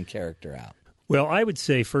to bring character out? Well, I would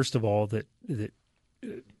say, first of all, that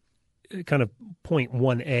kind of point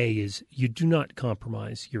 1A is you do not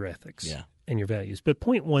compromise your ethics and your values. But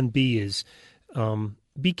point 1B is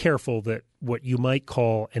be careful that what you might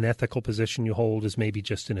call an ethical position you hold is maybe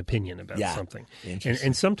just an opinion about something.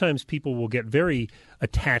 And sometimes people will get very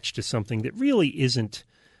attached to something that really isn't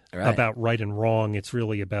about right and wrong. It's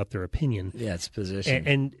really about their opinion. Yeah, it's position.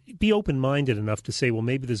 And be open-minded enough to say, well,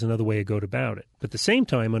 maybe there's another way to go about it. But at the same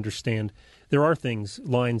time, understand there are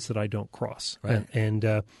lines that I don't cross. Right.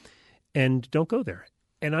 And don't go there.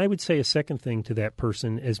 And I would say a second thing to that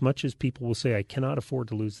person, as much as people will say, I cannot afford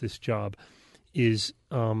to lose this job, is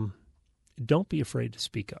don't be afraid to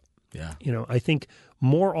speak up. Yeah. I think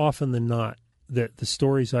more often than not that the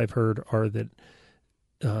stories I've heard are that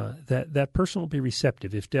that person will be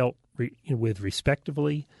receptive if dealt with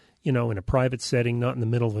respectively, in a private setting, not in the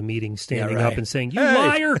middle of a meeting, standing up and saying, "You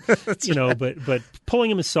liar," but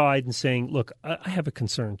pulling him aside and saying, "Look, I have a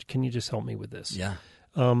concern. Can you just help me with this?" Yeah.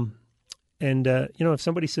 If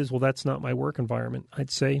somebody says, "Well, that's not my work environment,"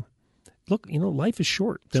 I'd say, "Look, life is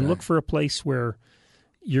short. Then look for a place where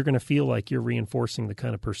you're going to feel like you're reinforcing the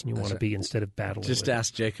kind of person you want to be instead of battling." Just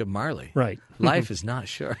ask Jacob Marley. Right. Life is not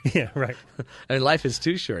short. Yeah, right. I mean, life is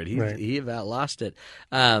too short. He about lost it.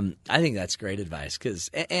 I think that's great advice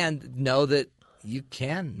and know that you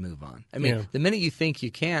can move on. I mean, the minute you think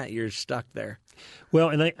you can't, you're stuck there. Well,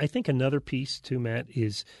 and I think another piece too, Matt,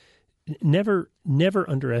 is never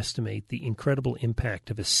underestimate the incredible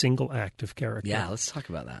impact of a single act of character. Yeah, let's talk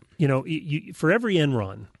about that. For every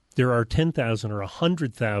Enron, there are 10,000 or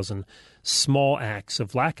 100,000 small acts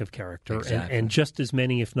of lack of character, and just as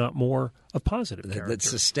many, if not more, of positive character that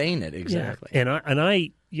sustain it. Exactly. Yeah.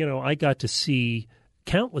 I got to see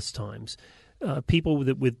countless times people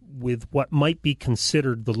with what might be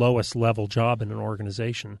considered the lowest level job in an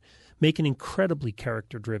organization make an incredibly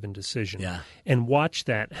character-driven decision, and watch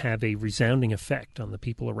that have a resounding effect on the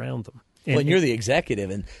people around them. When you're the executive,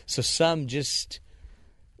 and so some just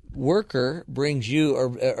worker brings you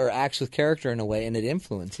or acts with character in a way, and it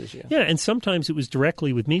influences you. Yeah, and sometimes it was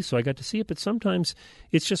directly with me, so I got to see it, but sometimes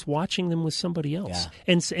it's just watching them with somebody else.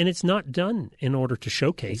 Yeah. And it's not done in order to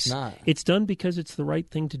showcase. It's not. It's done because it's the right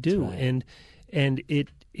thing to do. Right. And it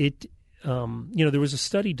there was a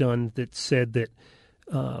study done that said that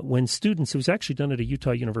when students, it was actually done at a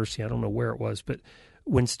Utah university, I don't know where it was, but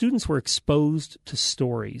when students were exposed to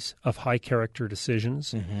stories of high character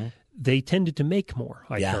decisions, they tended to make more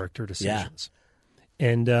high character decisions. Yeah.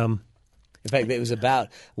 And in fact, it was about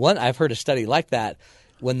one. I've heard a study like that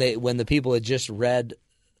when the people had just read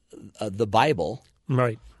the Bible,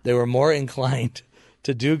 right? They were more inclined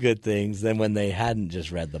to do good things than when they hadn't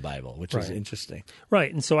just read the Bible, which is interesting.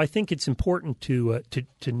 Right, and so I think it's important to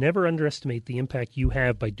never underestimate the impact you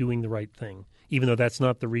have by doing the right thing, even though that's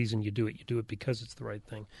not the reason you do it. You do it because it's the right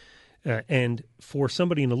thing. And for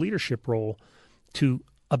somebody in a leadership role to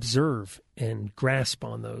observe and grasp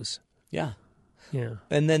on those. Yeah. Yeah.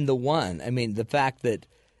 And then the fact that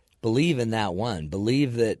believe in that one,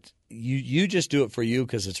 believe that you just do it for you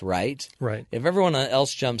because it's right. Right. If everyone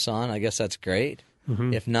else jumps on, I guess that's great.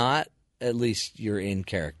 Mm-hmm. If not, at least you're in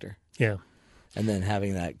character. Yeah. And then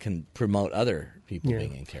having that can promote other people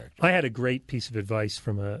being in character. I had a great piece of advice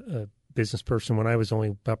from a business person when I was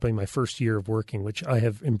only probably my first year of working, which I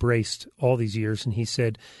have embraced all these years. And he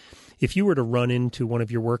said, if you were to run into one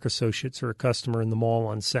of your work associates or a customer in the mall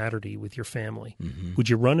on Saturday with your family, would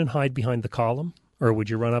you run and hide behind the column? Or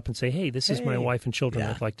would you run up and say, hey, this is my wife and children.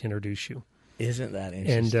 I'd like to introduce you. Isn't that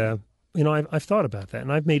interesting? And, I've thought about that.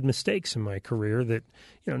 And I've made mistakes in my career that,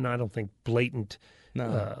 I don't think blatant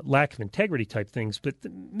lack of integrity type things, but the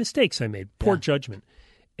mistakes I made, poor judgment.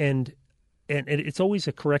 And it's always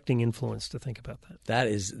a correcting influence to think about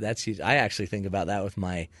that. That's huge. I actually think about that with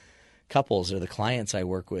my couples or the clients I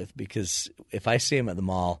work with, because if I see them at the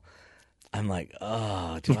mall, I'm like,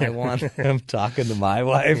 oh, do I want them talking to my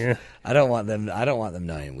wife? Yeah. I don't want them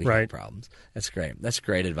knowing we have problems. That's great. That's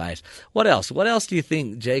great advice. What else? What else do you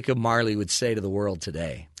think Jacob Marley would say to the world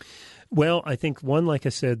today? Well, I think one, like I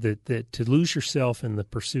said, that to lose yourself in the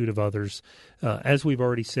pursuit of others, as we've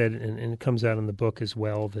already said, and it comes out in the book as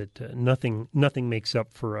well, that nothing makes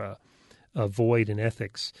up for a void in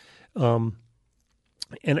ethics, and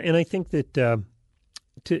I think that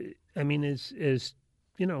as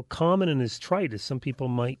common and as trite as some people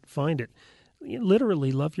might find it,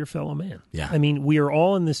 literally love your fellow man. Yeah. I mean, we are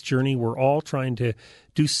all in this journey. We're all trying to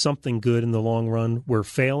do something good in the long run. We're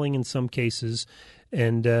failing in some cases,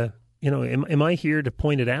 and am I here to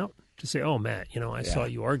point it out? To say, oh, Matt, I saw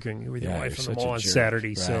you arguing with your wife on the mall on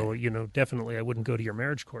Saturday, right. So, definitely I wouldn't go to your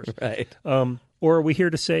marriage course. Right. Or are we here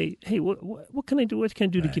to say, hey, what can I do? What can I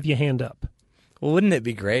do to give you a hand up? Well, wouldn't it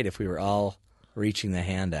be great if we were all reaching the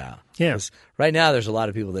hand out? Yeah. 'Cause right now there's a lot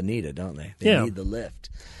of people that need it, don't they? They Yeah. need the lift.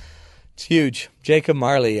 It's huge. Jacob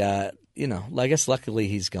Marley, I guess luckily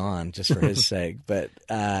he's gone just for his sake. But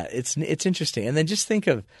it's interesting. And then just think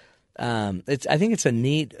of, I think it's a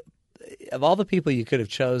neat, of all the people you could have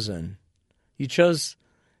chosen, you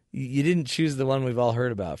didn't choose the one we've all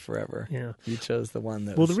heard about forever. Yeah. You chose the one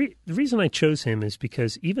that Well, the reason I chose him is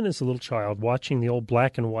because even as a little child, watching the old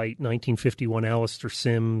black and white 1951 Alastair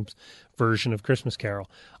Sims version of Christmas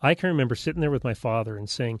Carol, I can remember sitting there with my father and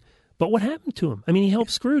saying, but what happened to him? I mean, he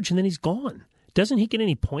helped Scrooge and then he's gone. Doesn't he get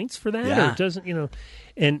any points for that? Yeah. Or doesn't,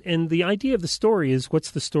 and the idea of the story is,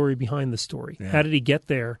 what's the story behind the story? Yeah. How did he get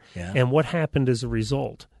there? Yeah. And what happened as a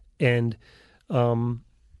result? And,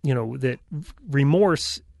 that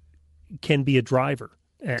remorse can be a driver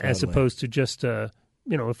as Totally. opposed to just,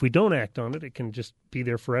 if we don't act on it, it can just be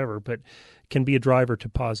there forever, but can be a driver to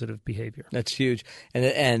positive behavior. That's huge.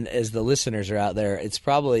 And as the listeners are out there, it's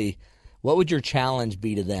probably, what would your challenge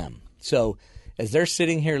be to them? So as they're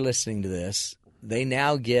sitting here listening to this, they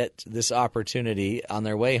now get this opportunity on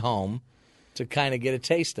their way home to kind of get a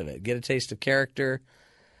taste of it, get a taste of character.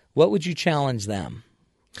 What would you challenge them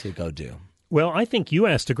to go do? Well, I think you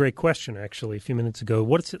asked a great question, actually, a few minutes ago.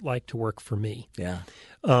 What's it like to work for me? Yeah.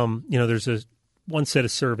 There's one set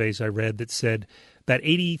of surveys I read that said that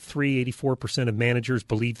 84% of managers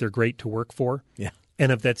believe they're great to work for. Yeah.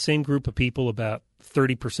 And of that same group of people, about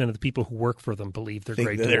 30% of the people who work for them believe they're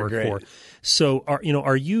great to work for. So,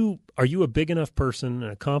 are you a big enough person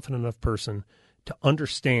and a confident enough person to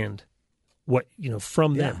understand what,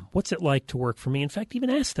 from them? What's it like to work for me? In fact, even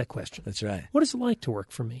ask that question. That's right. What is it like to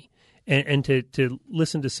work for me? And to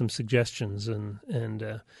listen to some suggestions and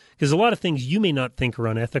because a lot of things you may not think are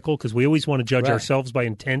unethical, because we always want to judge ourselves by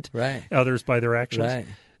intent, others by their actions.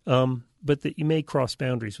 Right. But that you may cross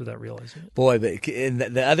boundaries without realizing it. Boy, but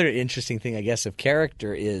the other interesting thing, I guess, of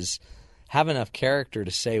character is have enough character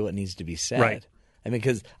to say what needs to be said. Right. I mean,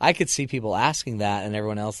 because I could see people asking that and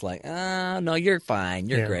everyone else like, oh, no, you're fine.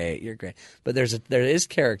 You're great. You're great. But there is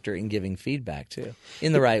character in giving feedback, too,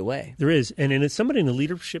 in the right way. There is. And as somebody in a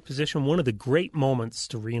leadership position, one of the great moments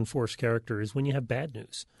to reinforce character is when you have bad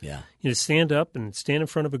news. Yeah. Stand up and stand in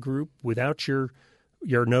front of a group without your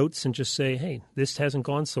notes and just say, hey, this hasn't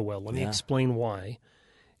gone so well. Let me explain why.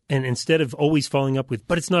 And instead of always following up with,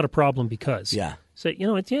 but it's not a problem because. Say,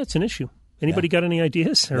 it's an issue. Anybody got any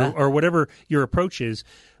ideas or whatever your approach is?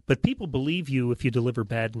 But people believe you if you deliver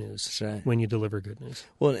bad news when you deliver good news.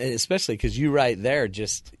 Well, and especially because you right there you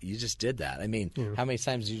just did that. I mean, how many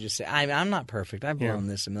times do you just say, I'm not perfect. I've blown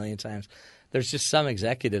this a million times. There's just some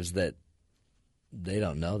executives that they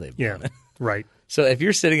don't know they've blown it. Right. So if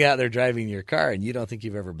you're sitting out there driving your car and you don't think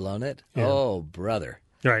you've ever blown it, oh, brother.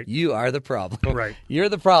 Right. You are the problem. Right. You're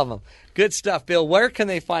the problem. Good stuff, Bill. Where can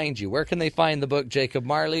they find you? Where can they find the book, Jacob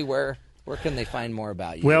Marley? Where can they find more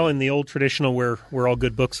about you? Well, in the old traditional where all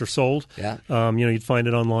good books are sold. Yeah. You'd find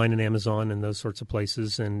it online and Amazon and those sorts of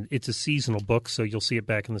places. And it's a seasonal book, so you'll see it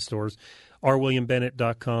back in the stores.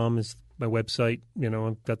 rwilliambennett.com is my website.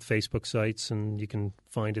 I've got the Facebook sites, and you can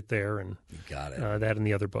find it there. And you got it. That and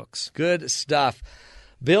the other books. Good stuff.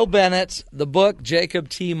 Bill Bennett, the book, Jacob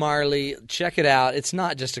T. Marley. Check it out. It's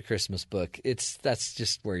not just a Christmas book. That's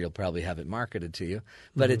just where you'll probably have it marketed to you.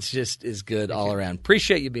 But it's just is good all around.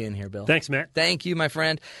 Appreciate you being here, Bill. Thanks, Matt. Thank you, my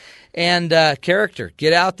friend. And character,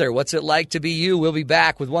 get out there. What's it like to be you? We'll be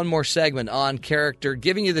back with one more segment on character,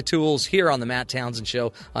 giving you the tools here on the Matt Townsend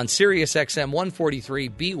Show on Sirius XM 143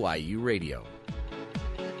 BYU Radio.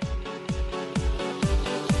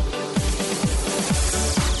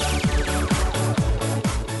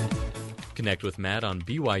 Connect with Matt on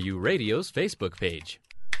BYU Radio's Facebook page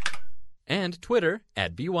and Twitter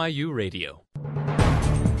at BYU Radio.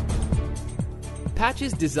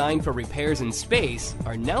 Patches designed for repairs in space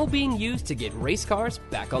are now being used to get race cars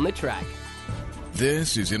back on the track.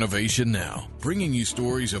 This is Innovation Now, bringing you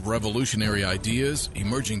stories of revolutionary ideas,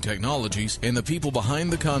 emerging technologies, and the people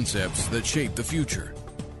behind the concepts that shape the future.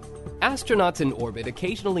 Astronauts in orbit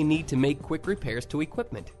occasionally need to make quick repairs to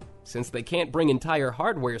equipment. Since they can't bring entire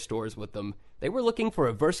hardware stores with them, they were looking for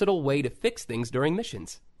a versatile way to fix things during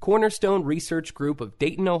missions. Cornerstone Research Group of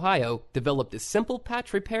Dayton, Ohio, developed a simple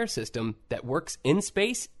patch repair system that works in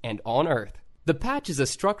space and on Earth. The patch is a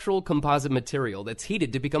structural composite material that's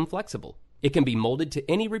heated to become flexible. It can be molded to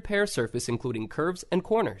any repair surface, including curves and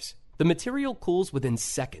corners. The material cools within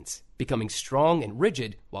seconds, becoming strong and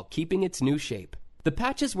rigid while keeping its new shape. The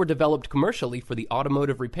patches were developed commercially for the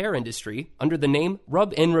automotive repair industry under the name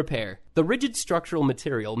Rub-In Repair. The rigid structural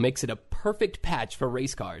material makes it a perfect patch for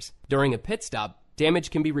race cars. During a pit stop,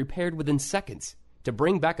 damage can be repaired within seconds to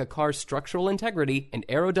bring back a car's structural integrity and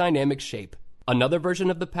aerodynamic shape. Another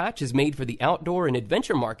version of the patch is made for the outdoor and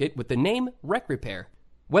adventure market with the name Rec Repair.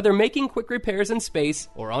 Whether making quick repairs in space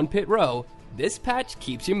or on pit row, this patch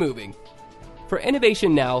keeps you moving. For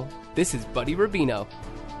Innovation Now, this is Buddy Rubino.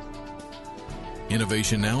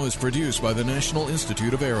 Innovation Now is produced by the National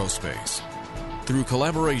Institute of Aerospace through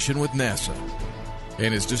collaboration with NASA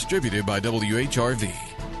and is distributed by WHRV.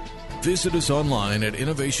 Visit us online at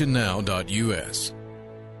innovationnow.us.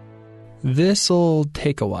 This'll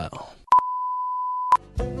take a while.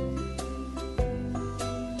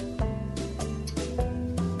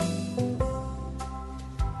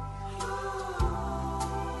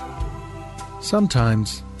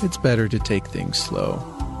 Sometimes it's better to take things slow.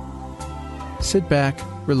 Sit back,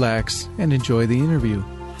 relax, and enjoy the interview.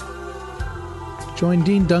 Join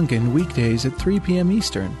Dean Duncan weekdays at 3 p.m.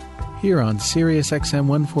 Eastern, here on Sirius XM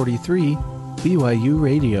 143, BYU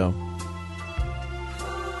Radio.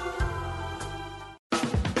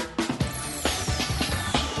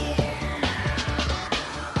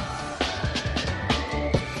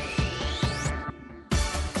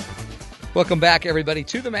 Welcome back, everybody,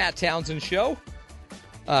 to the Matt Townsend Show.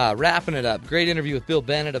 Wrapping it up. Great interview with Bill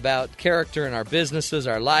Bennett about character in our businesses,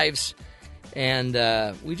 our lives. And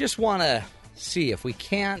we just want to see if we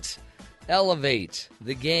can't elevate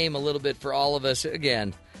the game a little bit for all of us.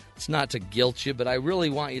 Again, it's not to guilt you, but I really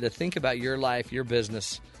want you to think about your life, your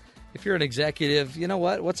business. If you're an executive, you know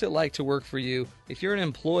what? What's it like to work for you? If you're an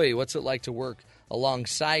employee, what's it like to work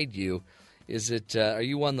alongside you? Is it are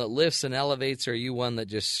you one that lifts and elevates, or are you one that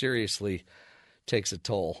just seriously takes a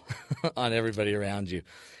toll on everybody around you?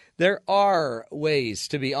 There are ways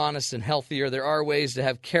to be honest and healthier. There are ways to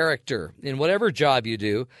have character in whatever job you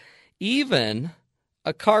do, even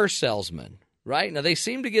a car salesman, right? Now, they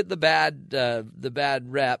seem to get the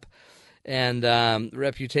bad rep and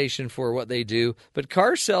reputation for what they do, but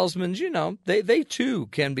car salesmen, you know, they too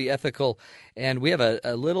can be ethical. And we have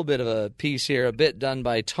a little bit of a piece here, a bit done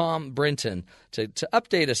by Tom Brinton to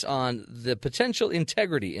update us on the potential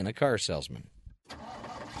integrity in a car salesman.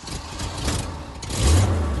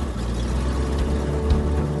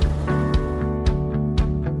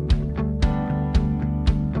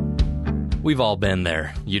 We've all been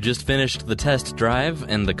there. You just finished the test drive,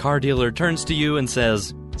 and the car dealer turns to you and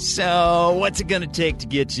says, "So, what's it going to take to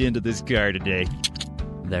get you into this car today?"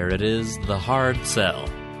 There it is, the hard sell.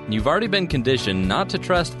 You've already been conditioned not to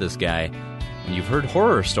trust this guy, and you've heard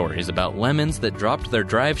horror stories about lemons that dropped their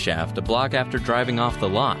drive shaft a block after driving off the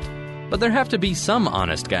lot. But there have to be some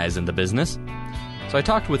honest guys in the business. So I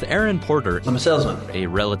talked with Aaron Porter. I'm a salesman. A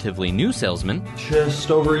relatively new salesman. Just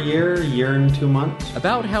over a year and 2 months.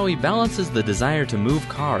 About how he balances the desire to move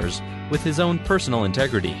cars with his own personal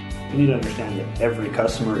integrity. You need to understand that every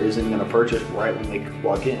customer isn't going to purchase right when they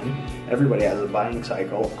walk in. Everybody has a buying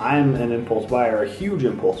cycle. I'm an impulse buyer, a huge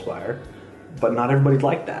impulse buyer, but not everybody's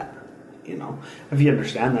like that. You know, if you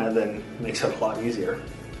understand that, then it makes it a lot easier.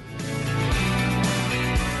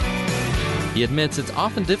 He admits it's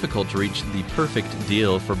often difficult to reach the perfect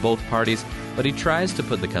deal for both parties, but he tries to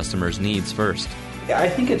put the customer's needs first. Yeah, I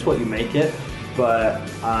think it's what you make it, but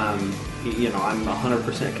you know, I'm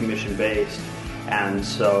 100% commission based, and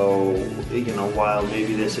so, you know, while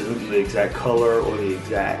maybe this isn't the exact color or the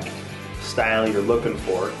exact style you're looking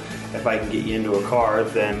for, if I can get you into a car,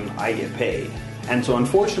 then I get paid. And so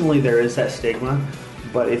unfortunately there is that stigma,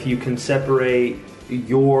 but if you can separate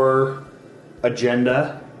your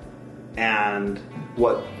agenda and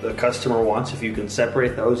what the customer wants, if you can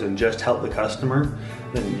separate those and just help the customer,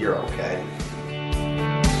 then you're okay.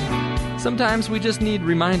 Sometimes we just need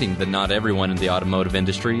reminding that not everyone in the automotive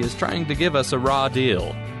industry is trying to give us a raw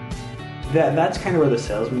deal. That's kind of where the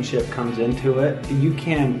salesmanship comes into it. You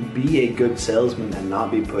can be a good salesman and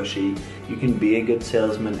not be pushy. You can be a good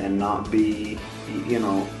salesman and not be, you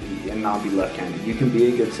know, and not be left-handed. You can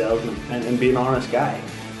be a good salesman and be an honest guy.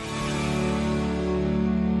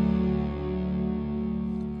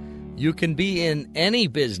 You can be in any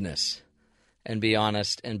business and be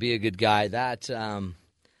honest and be a good guy. That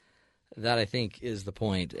That, I think, is the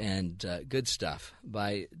point, and good stuff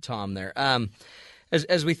by Tom there.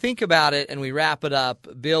 As we think about it and we wrap it up,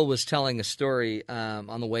 Bill was telling a story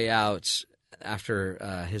on the way out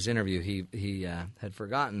after his interview. He had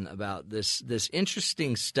forgotten about this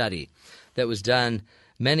interesting study that was done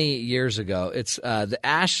many years ago. It's the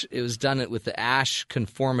Asch. It was done with the Asch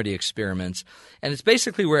conformity experiments, and it's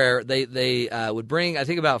basically where they would bring, I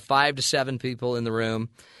think, about 5 to 7 people in the room,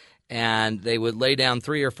 and they would lay down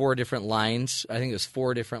 3 or 4 different lines. I think it was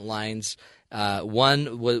 4 different lines.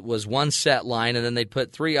 One was one set line, and then they'd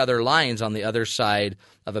put 3 other lines on the other side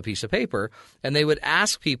of a piece of paper, and they would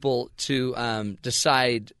ask people to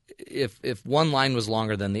decide if one line was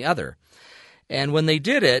longer than the other. And when they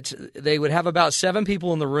did it, they would have about 7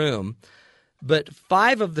 people in the room, but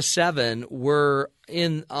 5 of the 7 were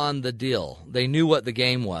in on the deal. They knew what the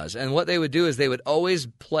game was, and what they would do is they would always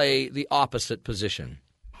play the opposite position.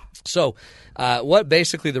 So what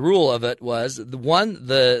basically the rule of it was, the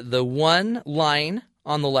one line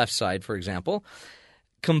on the left side, for example,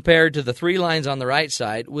 compared to the 3 lines on the right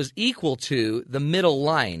side, was equal to the middle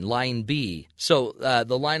line, line B. So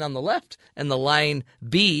the line on the left and the line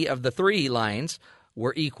B of the 3 lines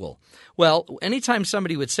were equal. Well, anytime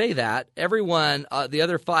somebody would say that, everyone, the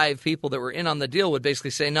other 5 people that were in on the deal would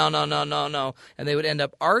basically say, no, and they would end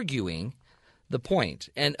up arguing the point.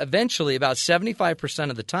 And eventually, about 75%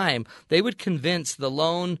 of the time, they would convince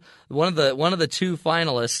one of the 2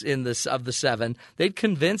 finalists in this of the 7. They'd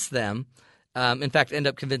convince them, in fact, end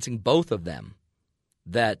up convincing both of them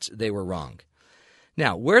that they were wrong.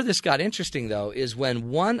 Now, where this got interesting, though, is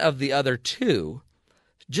when one of the other 2,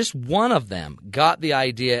 just one of them, got the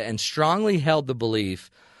idea and strongly held the belief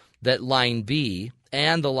that line B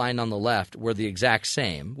and the line on the left were the exact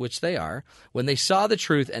same, which they are. When they saw the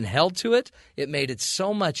truth and held to it, it made it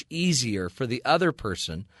so much easier for the other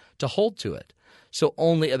person to hold to it. So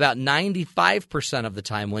only about 95% of the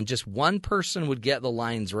time, when just one person would get the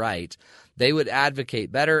lines right, they would advocate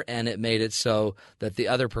better, and it made it so that the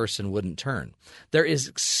other person wouldn't turn. There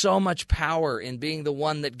is so much power in being the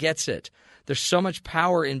one that gets it. There's so much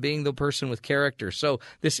power in being the person with character. So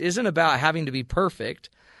this isn't about having to be perfect.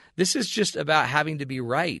 This is just about having to be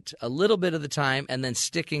right a little bit of the time and then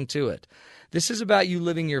sticking to it. This is about you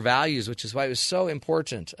living your values, which is why it was so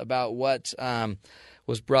important about what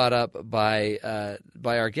was brought up by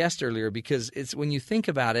our guest earlier, because it's when you think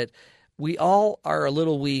about it, we all are a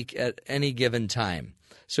little weak at any given time.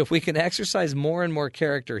 So if we can exercise more and more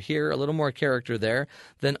character here, a little more character there,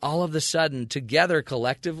 then all of a sudden, together,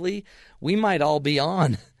 collectively, we might all be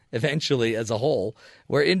on eventually as a whole,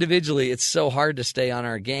 where individually it's so hard to stay on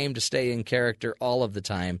our game, to stay in character all of the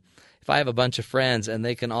time. If I have a bunch of friends and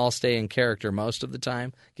they can all stay in character most of the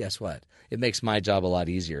time, guess what? It makes my job a lot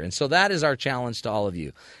easier. And so that is our challenge to all of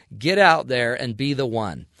you. Get out there and be the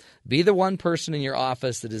one. Be the one person in your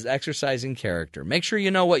office that is exercising character. Make sure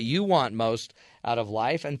you know what you want most out of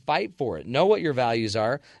life and fight for it. Know what your values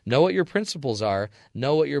are. Know what your principles are.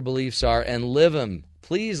 Know what your beliefs are, and live them.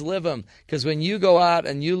 Please live them, because when you go out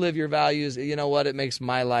and you live your values, you know what? It makes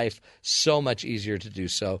my life so much easier to do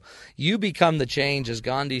so. You become the change, as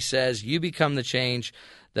Gandhi says. You become the change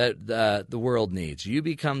that the world needs. You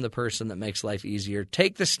become the person that makes life easier.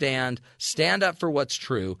 Take the stand. Stand up for what's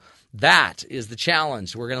true. That is the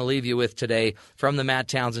challenge we're going to leave you with today from the Matt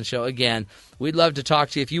Townsend Show. Again, we'd love to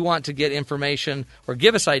talk to you. If you want to get information or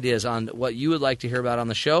give us ideas on what you would like to hear about on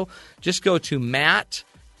the show, just go to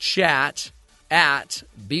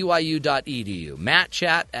mattchat@byu.edu.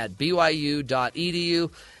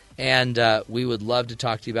 mattchat@byu.edu, and we would love to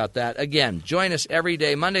talk to you about that. Again, join us every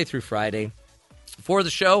day, Monday through Friday, for the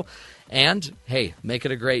show. And, hey, make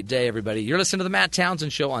it a great day, everybody. You're listening to The Matt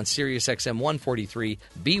Townsend Show on Sirius XM 143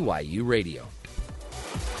 BYU Radio.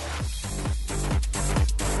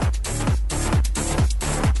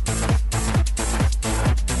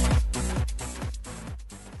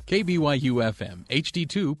 KBYU FM,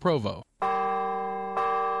 HD2 Provo.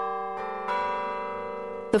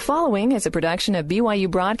 The following is a production of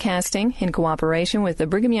BYU Broadcasting in cooperation with the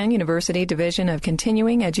Brigham Young University Division of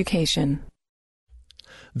Continuing Education.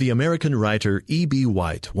 The American writer E.B.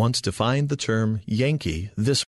 White once defined the term Yankee this